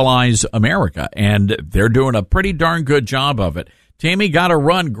destabilize America, and they're doing a pretty darn good job of it. Tammy, got to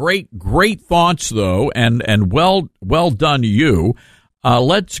run. Great thoughts, though, and well done, you.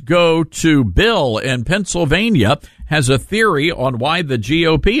 Let's go to Bill in Pennsylvania, has a theory on why the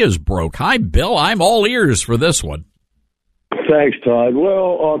GOP is broke. Hi, Bill. I'm all ears for this one. Thanks, Todd.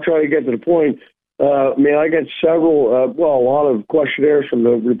 Well, I'll try to get to the point. I get several, a lot of questionnaires from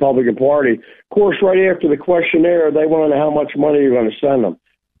the Republican Party. Of course, right after the questionnaire, they want to know how much money you're going to send them.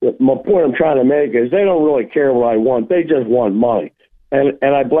 My point I'm trying to make is they don't really care what I want. They just want money. And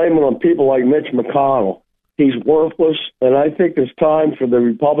I blame it on people like Mitch McConnell. He's worthless, and I think it's time for the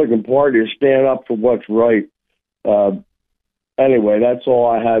Republican Party to stand up for what's right. Anyway, that's all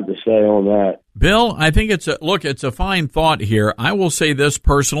I have to say on that. Bill, I think it's a fine thought here. I will say this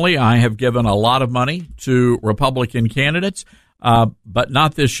personally. I have given a lot of money to Republican candidates, but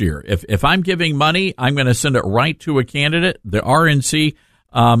not this year. If I'm giving money, I'm going to send it right to a candidate, the RNC.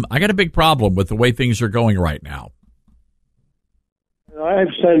 I got a big problem with the way things are going right now. I have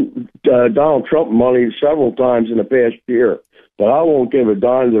sent Donald Trump money several times in the past year, but I won't give a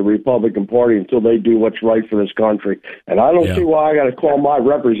dime to the Republican Party until they do what's right for this country. And I don't see why I got to call my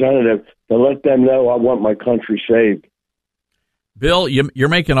representative to let them know I want my country saved. Bill, you're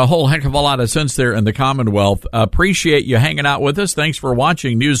making a whole heck of a lot of sense there in the Commonwealth. Appreciate you hanging out with us. Thanks for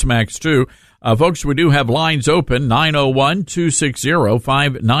watching Newsmax 2. Folks, we do have lines open,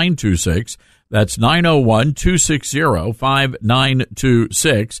 901-260-5926. That's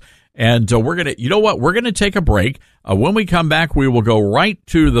 901-260-5926. And we're going to, we're going to take a break. When we come back, we will go right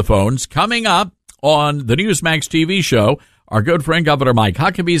to the phones. Coming up on the Newsmax TV show, our good friend Governor Mike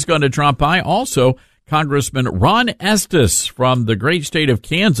Huckabee is going to drop by. Also, Congressman Ron Estes from the great state of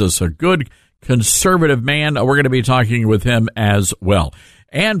Kansas, a good conservative man. We're going to be talking with him as well.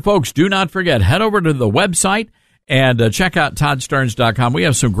 And folks, do not forget, head over to the website and check out ToddStarnes.com. We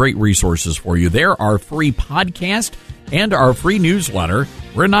have some great resources for you there. Our free podcast and our free newsletter.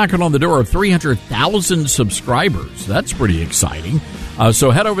 We're knocking on the door of 300,000 subscribers. That's pretty exciting.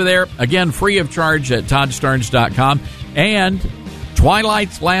 So head over there, again, free of charge at ToddStarnes.com. And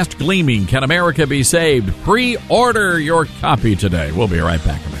Twilight's Last Gleaming, Can America Be Saved? Pre-order your copy today. We'll be right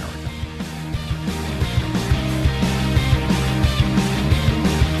back, America.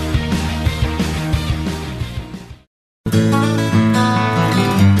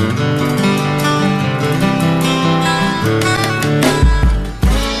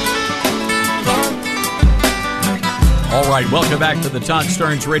 All right, welcome back to the Todd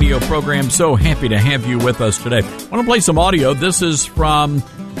Starnes radio program. So happy to have you with us today. I want to play some audio. This is from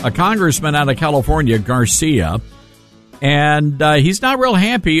a congressman out of California, Garcia, and he's not real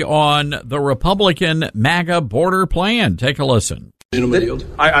happy on the Republican MAGA border plan. Take a listen.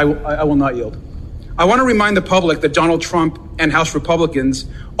 I will not yield. I want to remind the public that Donald Trump and House Republicans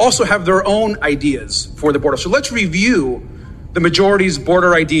also have their own ideas for the border. So let's review the majority's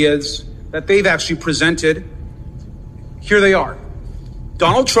border ideas that they've actually presented. Here they are.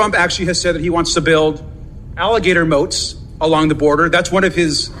 Donald Trump actually has said that he wants to build alligator moats along the border. That's one of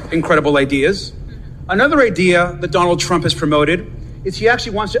his incredible ideas. Another idea that Donald Trump has promoted is he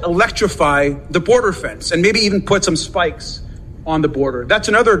actually wants to electrify the border fence and maybe even put some spikes on the border. That's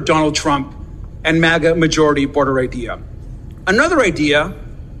another Donald Trump and MAGA majority border idea. Another idea,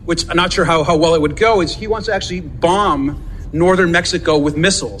 which I'm not sure how well it would go, is he wants to actually bomb northern Mexico with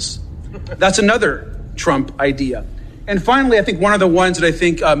missiles. That's another Trump idea. And finally, I think one of the ones that I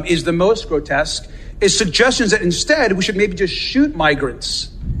think is the most grotesque is suggestions that instead we should maybe just shoot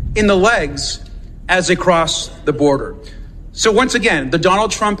migrants in the legs as they cross the border. So once again, the Donald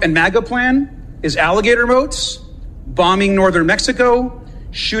Trump and MAGA plan is alligator moats, bombing northern Mexico,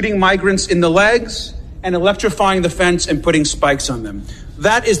 shooting migrants in the legs, and electrifying the fence and putting spikes on them.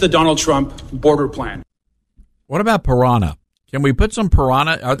 That is the Donald Trump border plan. What about piranha? Can we put some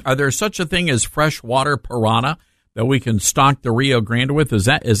piranha? Are there such a thing as freshwater piranha that we can stock the Rio Grande with? Is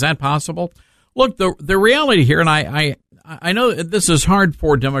that possible? Look, the reality here, and I know this is hard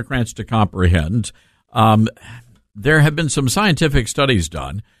for Democrats to comprehend. There have been some scientific studies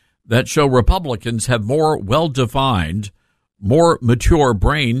done that show Republicans have more well-defined, more mature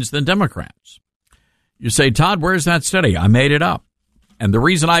brains than Democrats. You say, Todd, where's that study? I made it up. And the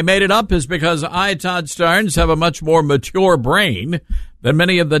reason I made it up is because I, Todd Starnes, have a much more mature brain than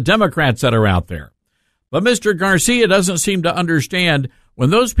many of the Democrats that are out there. But Mr. Garcia doesn't seem to understand when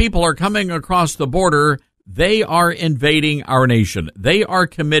those people are coming across the border, they are invading our nation. They are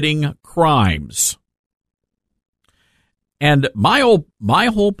committing crimes. And my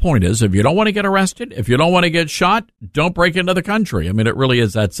whole point is, if you don't want to get arrested, if you don't want to get shot, don't break into the country. I mean, it really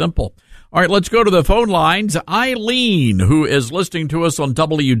is that simple. All right, let's go to the phone lines. Eileen, who is listening to us on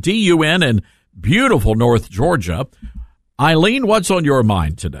WDUN in beautiful North Georgia. Eileen, what's on your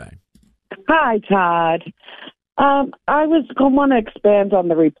mind today? Hi, Todd. I was going to want to expand on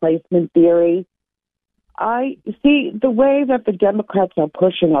the replacement theory. I see the way that the Democrats are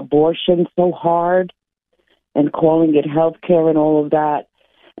pushing abortion so hard and calling it health care and all of that.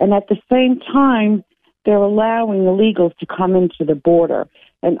 And at the same time, they're allowing illegals to come into the border.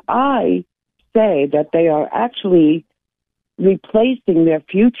 And I say that they are actually replacing their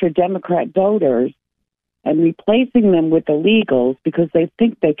future Democrat voters and replacing them with illegals because they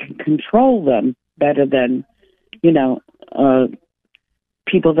think they can control them better than,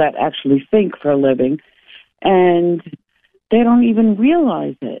 people that actually think for a living. And they don't even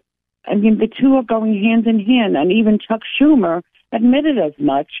realize it. I mean, the two are going hand in hand, and even Chuck Schumer admitted as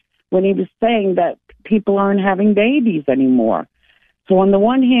much when he was saying that people aren't having babies anymore. So on the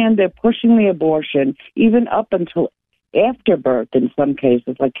one hand, they're pushing the abortion, even up until after birth in some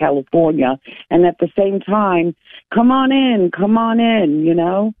cases, like California, and at the same time, come on in,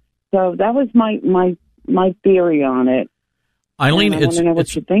 So that was my theory on it. Eileen, it's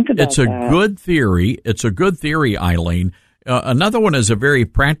a good theory. It's a good theory, Eileen. Another one is a very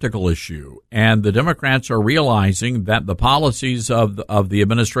practical issue, and the Democrats are realizing that the policies of the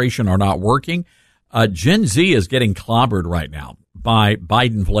administration are not working. Gen Z is getting clobbered right now by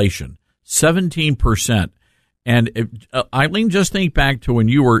Bidenflation, 17%. And Eileen, just think back to when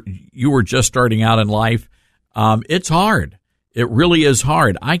you were just starting out in life. It's hard. It really is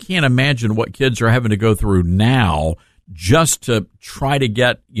hard. I can't imagine what kids are having to go through now just to try to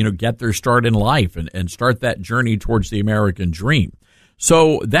get their start in life and start that journey towards the American dream.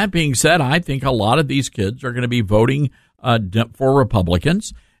 So that being said, I think a lot of these kids are going to be voting for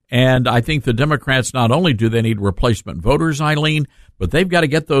Republicans. And I think the Democrats, not only do they need replacement voters, Eileen, but they've got to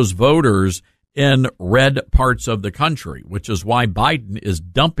get those voters in red parts of the country, which is why Biden is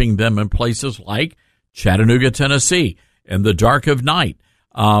dumping them in places like Chattanooga, Tennessee, in the dark of night,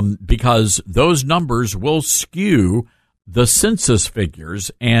 because those numbers will skew the census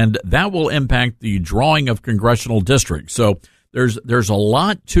figures, and that will impact the drawing of congressional districts. So there's a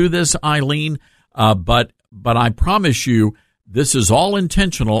lot to this, Eileen, but I promise you this is all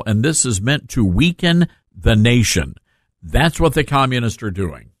intentional, and this is meant to weaken the nation. That's what the communists are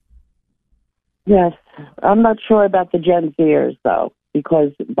doing. Yes. I'm not sure about the Gen Zers, though,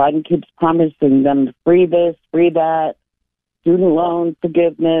 because Biden keeps promising them free this, free that, student loan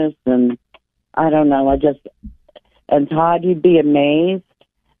forgiveness, and I don't know. And Todd, you'd be amazed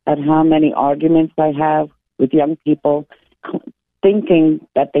at how many arguments I have with young people thinking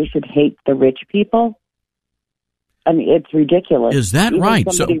that they should hate the rich people. I mean, it's ridiculous. Is that Even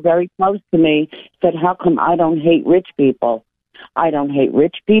right? Somebody very close to me said, how come I don't hate rich people? I don't hate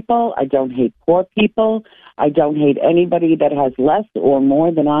rich people. I don't hate poor people. I don't hate anybody that has less or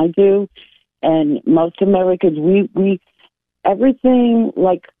more than I do. And most Americans, we everything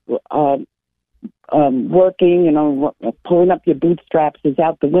like working, pulling up your bootstraps is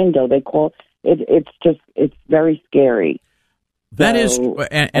out the window. They call it. It's very scary. That is,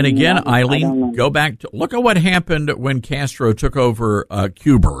 and again, Eileen, go back to look at what happened when Castro took over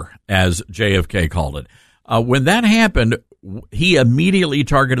Cuba, as JFK called it. When that happened, he immediately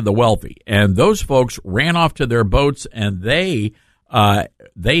targeted the wealthy, and those folks ran off to their boats, and they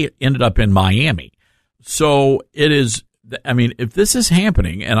ended up in Miami. So it is. I mean, if this is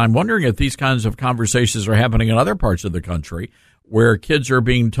happening, and I'm wondering if these kinds of conversations are happening in other parts of the country where kids are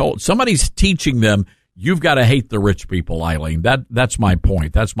being told, somebody's teaching them, you've got to hate the rich people, Eileen. That's my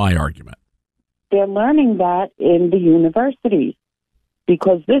point. That's my argument. They're learning that in the universities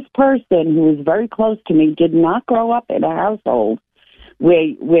because this person who is very close to me did not grow up in a household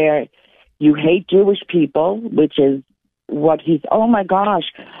where you hate Jewish people, which is what he's. Oh my gosh,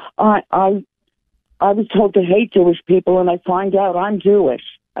 I was told to hate Jewish people, and I find out I'm Jewish.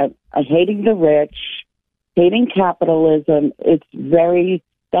 I hating the rich, hating capitalism.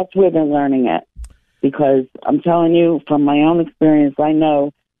 That's where they're learning it. Because I'm telling you, from my own experience, I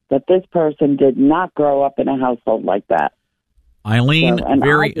know that this person did not grow up in a household like that. Eileen,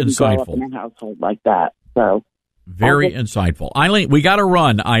 very insightful. Grow up in a household like that. So very insightful. Eileen, we got to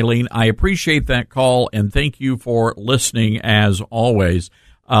run. Eileen, I appreciate that call, and thank you for listening as always.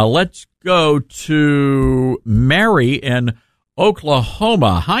 Let's go to Mary in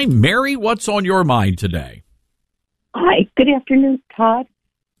Oklahoma. Hi, Mary. What's on your mind today? Hi. Good afternoon, Todd.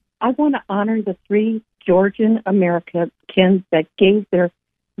 I want to honor the 3 Georgian Americans that gave their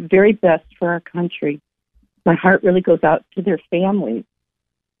very best for our country. My heart really goes out to their families.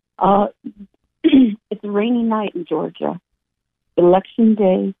 It's a rainy night in Georgia. Election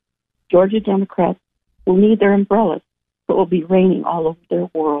day, Georgia Democrats will need their umbrellas, but it will be raining all over their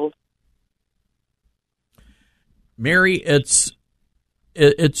world. Mary, it's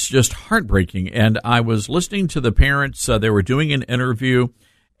just heartbreaking. And I was listening to the parents. They were doing an interview,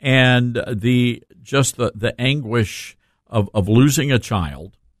 and the anguish of losing a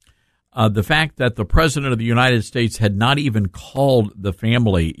child. The fact that the President of the United States had not even called the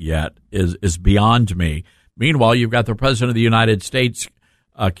family yet is beyond me. Meanwhile, you've got the President of the United States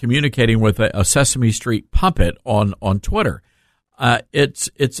communicating with a Sesame Street puppet on Twitter.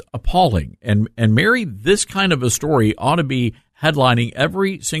 It's appalling. And Mary, this kind of a story ought to be headlining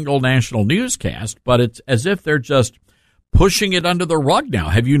every single national newscast, but it's as if they're just pushing it under the rug now.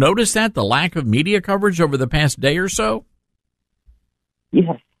 Have you noticed that, the lack of media coverage over the past day or so?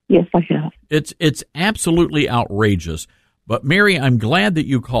 Yes, I have. It's absolutely outrageous. But Mary, I'm glad that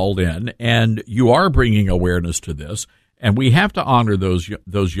you called in and you are bringing awareness to this. And we have to honor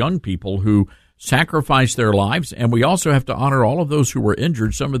those young people who sacrificed their lives, and we also have to honor all of those who were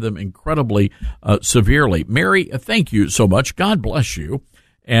injured, some of them incredibly severely. Mary, thank you so much. God bless you,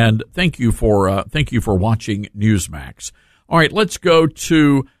 and thank you for watching Newsmax. All right, let's go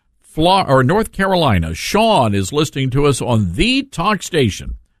to North Carolina. Sean is listening to us on the talk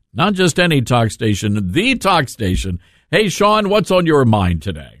station, not just any talk station, the talk station. Hey, Sean, what's on your mind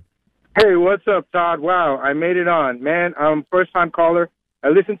today? Hey, what's up, Todd? Wow, I made it on. Man, I'm a first-time caller. I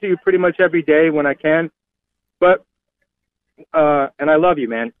listen to you pretty much every day when I can. But, and I love you,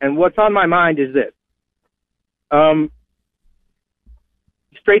 man. And what's on my mind is this.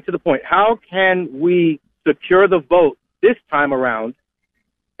 Straight to the point. How can we secure the vote this time around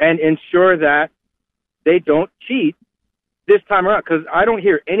and ensure that they don't cheat this time around? Because I don't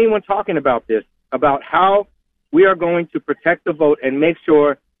hear anyone talking about this, about how we are going to protect the vote and make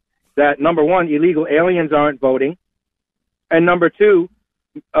sure that, number one, illegal aliens aren't voting, and number two,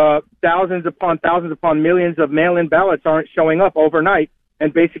 thousands upon millions of mail-in ballots aren't showing up overnight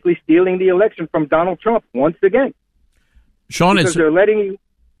and basically stealing the election from Donald Trump once again. Sean, they're letting you.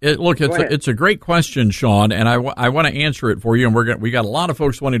 It's a great question, Sean, and I want to answer it for you. And we got a lot of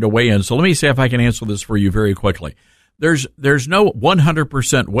folks wanting to weigh in, so let me see if I can answer this for you very quickly. There's no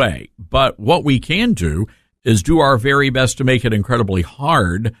 100% way, but what we can do is do our very best to make it incredibly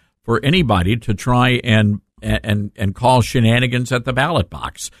hard for anybody to try and call shenanigans at the ballot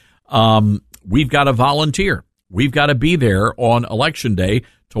box. We've got to volunteer. We've got to be there on Election Day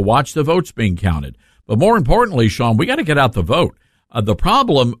to watch the votes being counted. But more importantly, Sean, we got to get out the vote. The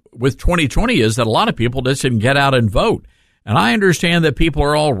problem with 2020 is that a lot of people just didn't get out and vote. And I understand that people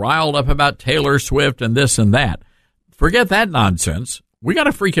are all riled up about Taylor Swift and this and that. Forget that nonsense. We got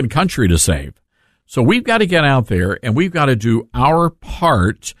a freaking country to save. So we've got to get out there and we've got to do our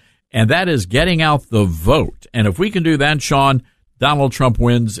part, and that is getting out the vote. And if we can do that, Sean, Donald Trump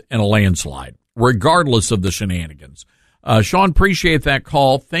wins in a landslide, regardless of the shenanigans. Sean, appreciate that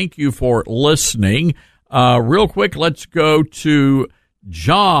call. Thank you for listening. Real quick, let's go to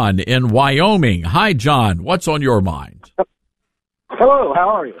John in Wyoming. Hi, John. What's on your mind? Hello. How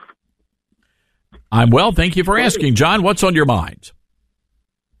are you? I'm well. Thank you for asking. John, what's on your mind?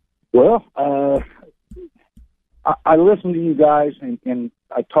 Well, I listen to you guys, and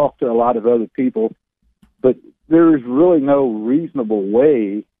I talk to a lot of other people, but there's really no reasonable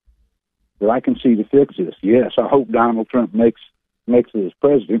way that I can see to fix this. Yes, I hope Donald Trump makes it as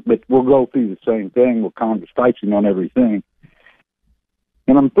president, but we'll go through the same thing with Congress fighting on everything.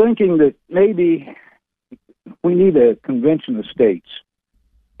 And I'm thinking that maybe we need a convention of states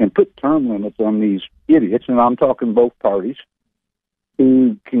and put term limits on these idiots, and I'm talking both parties,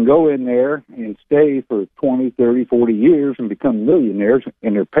 who can go in there and stay for 20, 30, 40 years and become millionaires,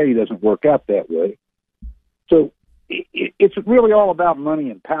 and their pay doesn't work out that way. So it's really all about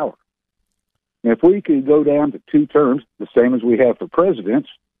money and power. And if we could go down to 2 terms, the same as we have for presidents,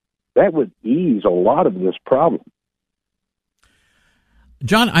 that would ease a lot of this problem.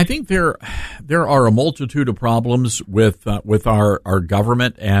 John, I think there are a multitude of problems with our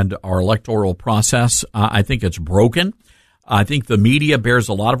government and our electoral process. I think it's broken. I think the media bears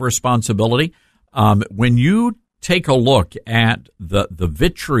a lot of responsibility. When you take a look at the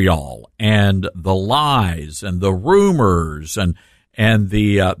vitriol and the lies and the rumors and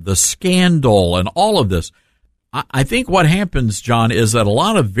the scandal and all of this, I think what happens, John, is that a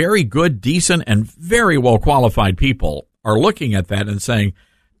lot of very good, decent, and very well qualified people are looking at that and saying,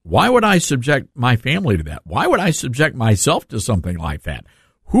 why would I subject my family to that? Why would I subject myself to something like that?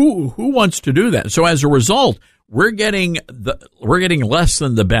 Who wants to do that? So as a result, we're getting less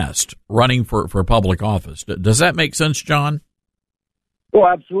than the best running for public office. Does that make sense, John? Well,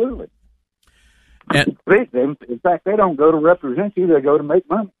 absolutely. And, in fact, they don't go to represent you; they go to make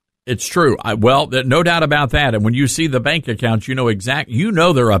money. It's true. Well, no doubt about that. And when you see the bank accounts, you know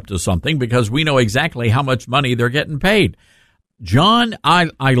they're up to something because we know exactly how much money they're getting paid. John,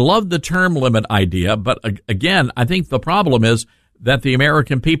 I love the term limit idea, but again, I think the problem is that the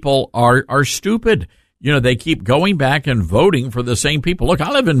American people are stupid. You know, they keep going back and voting for the same people. Look,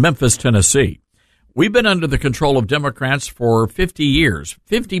 I live in Memphis, Tennessee. We've been under the control of Democrats for 50 years,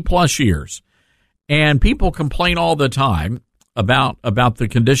 50 plus years. And people complain all the time about the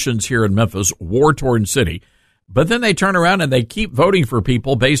conditions here in Memphis, war-torn city. But then they turn around and they keep voting for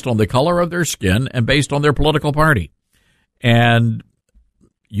people based on the color of their skin and based on their political party. And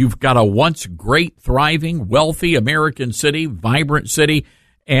you've got a once great, thriving, wealthy American city, vibrant city,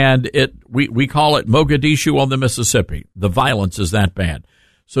 and we call it Mogadishu on the Mississippi. The violence is that bad.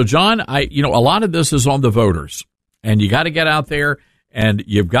 So, John, a lot of this is on the voters, and you got to get out there and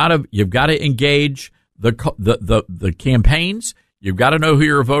you've got to engage the campaigns. You've got to know who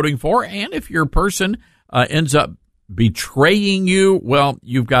you're voting for, and if your person ends up betraying you, well,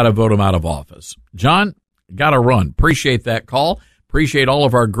 you've got to vote them out of office. John, got to run. Appreciate that call. Appreciate all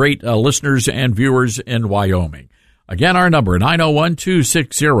of our great listeners and viewers in Wyoming. Again, our number,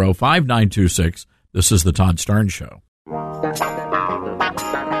 901-260-5926. This is the Todd Starnes Show.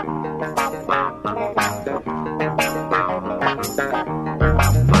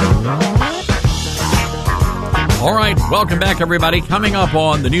 All right, welcome back, everybody. Coming up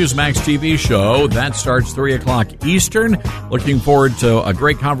on the Newsmax TV show, that starts 3 o'clock Eastern. Looking forward to a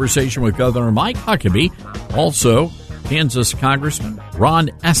great conversation with Governor Mike Huckabee. Also, Kansas Congressman Ron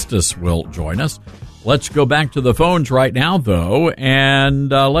Estes will join us. Let's go back to the phones right now, though,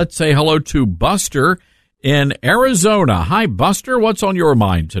 and let's say hello to Buster in Arizona. Hi, Buster. What's on your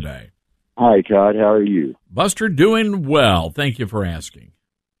mind today? Hi, Todd. How are you? Buster, doing well. Thank you for asking.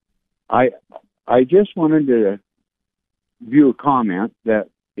 I just wanted to view a comment that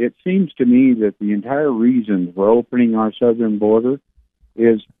it seems to me that the entire reason for opening our southern border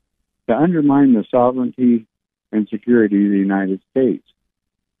is to undermine the sovereignty and security of the United States.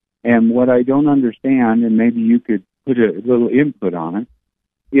 And what I don't understand, and maybe you could put a little input on it,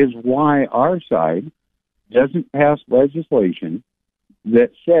 is why our side doesn't pass legislation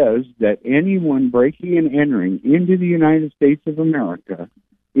that says that anyone breaking and entering into the United States of America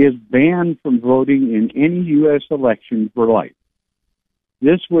is banned from voting in any U.S. election for life.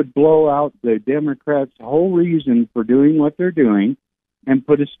 This would blow out the Democrats' whole reason for doing what they're doing and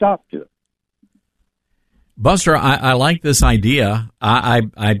put a stop to it. Buster, I like this idea. I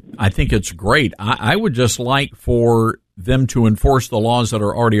think it's great. I would just like for them to enforce the laws that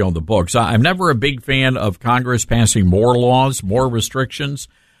are already on the books. I'm never a big fan of Congress passing more laws, more restrictions,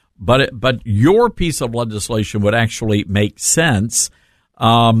 but your piece of legislation would actually make sense.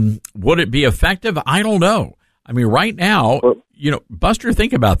 Would it be effective? I don't know. I mean, right now, Buster,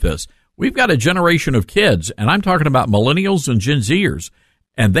 think about this. We've got a generation of kids, and I'm talking about millennials and Gen Zers,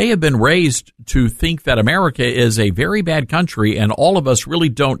 and they have been raised to think that America is a very bad country, and all of us really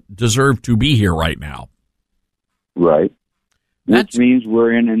don't deserve to be here right now. Right. Which means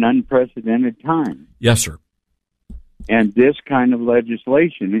we're in an unprecedented time. Yes, sir. And this kind of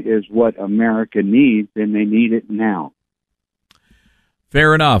legislation is what America needs, and they need it now.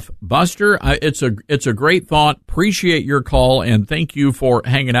 Fair enough. Buster, it's a great thought. Appreciate your call, and thank you for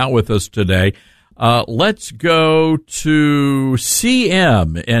hanging out with us today. Let's go to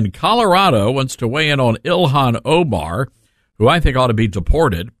CM in Colorado, wants to weigh in on Ilhan Omar, who I think ought to be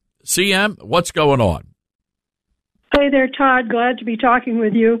deported. CM, what's going on? Hey there, Todd. Glad to be talking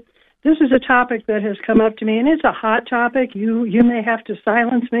with you. This is a topic that has come up to me, and it's a hot topic. You may have to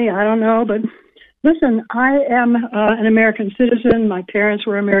silence me. I don't know, but listen, I am an American citizen. My parents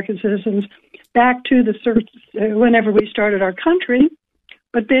were American citizens. Back to whenever we started our country,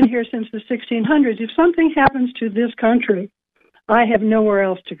 but been here since the 1600s. If something happens to this country, I have nowhere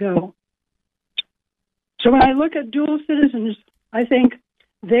else to go. So when I look at dual citizens, I think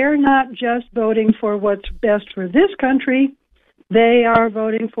they're not just voting for what's best for this country. They are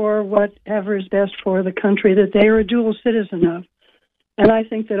voting for whatever is best for the country that they are a dual citizen of. And I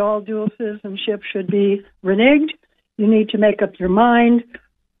think that all dual citizenship should be reneged. You need to make up your mind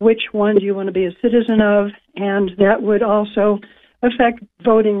which one do you want to be a citizen of, and that would also affect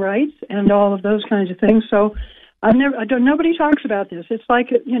voting rights and all of those kinds of things. So nobody talks about this. It's like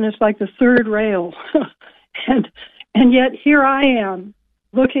it's like the third rail, and yet here I am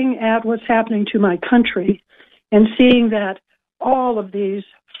looking at what's happening to my country and seeing that all of these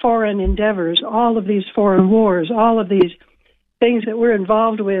foreign endeavors, all of these foreign wars, all of these things that we're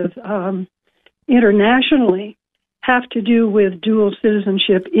involved with internationally have to do with dual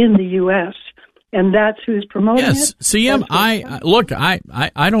citizenship in the U.S., and that's who's promoting it. Yes, CM,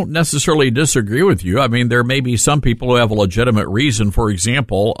 I don't necessarily disagree with you. I mean, there may be some people who have a legitimate reason. For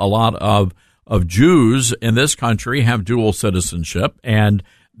example, a lot of Jews in this country have dual citizenship, and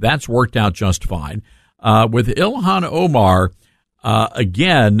that's worked out just fine. With Ilhan Omar,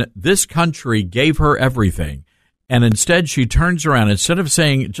 again, this country gave her everything, and instead she turns around, instead of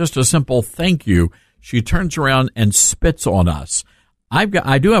saying just a simple thank you, she turns around and spits on us. I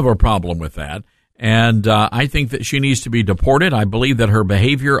do have a problem with that, and I think that she needs to be deported. I believe that her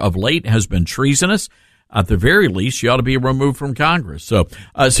behavior of late has been treasonous. At the very least, she ought to be removed from Congress. So,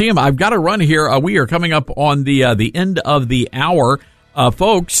 CM, I've got to run here. We are coming up on the end of the hour.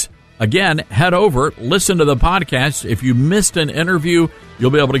 Folks, again, head over, listen to the podcast. If you missed an interview,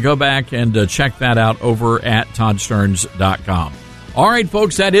 you'll be able to go back and check that out over at toddstearns.com. All right,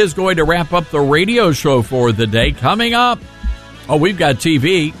 folks, that is going to wrap up the radio show for the day. Coming up, we've got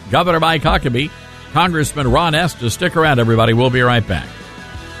TV, Governor Mike Huckabee, Congressman Ron Estes. Stick around, everybody. We'll be right back.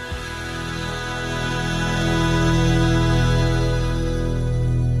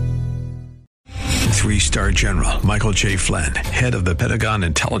 Three-star General Michael J. Flynn, head of the Pentagon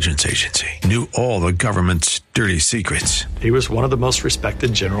Intelligence Agency, knew all the government's dirty secrets. He was one of the most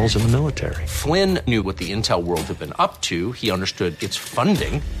respected generals in the military. Flynn knew what the intel world had been up to. He understood its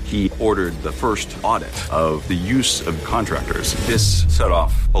funding. He ordered the first audit of the use of contractors. This set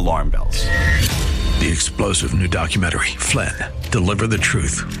off alarm bells. The explosive new documentary, Flynn, Deliver the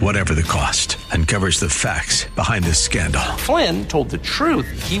Truth, Whatever the Cost, uncovers the facts behind this scandal. Flynn told the truth.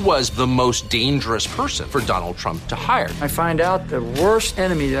 He was the most dangerous person for Donald Trump to hire. I find out the worst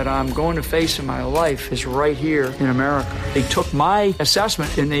enemy that I'm going to face in my life is right here in America. They took my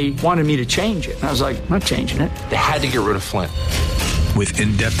assessment and they wanted me to change it. And I was like, I'm not changing it. They had to get rid of Flynn. With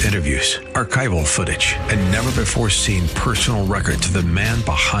in-depth interviews, archival footage, and never-before-seen personal records of the man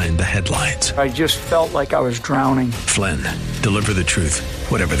behind the headlines. I just felt like I was drowning. Flynn, Deliver the Truth,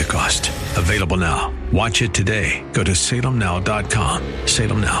 Whatever the Cost. Available now. Watch it today. Go to salemnow.com.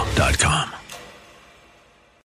 salemnow.com.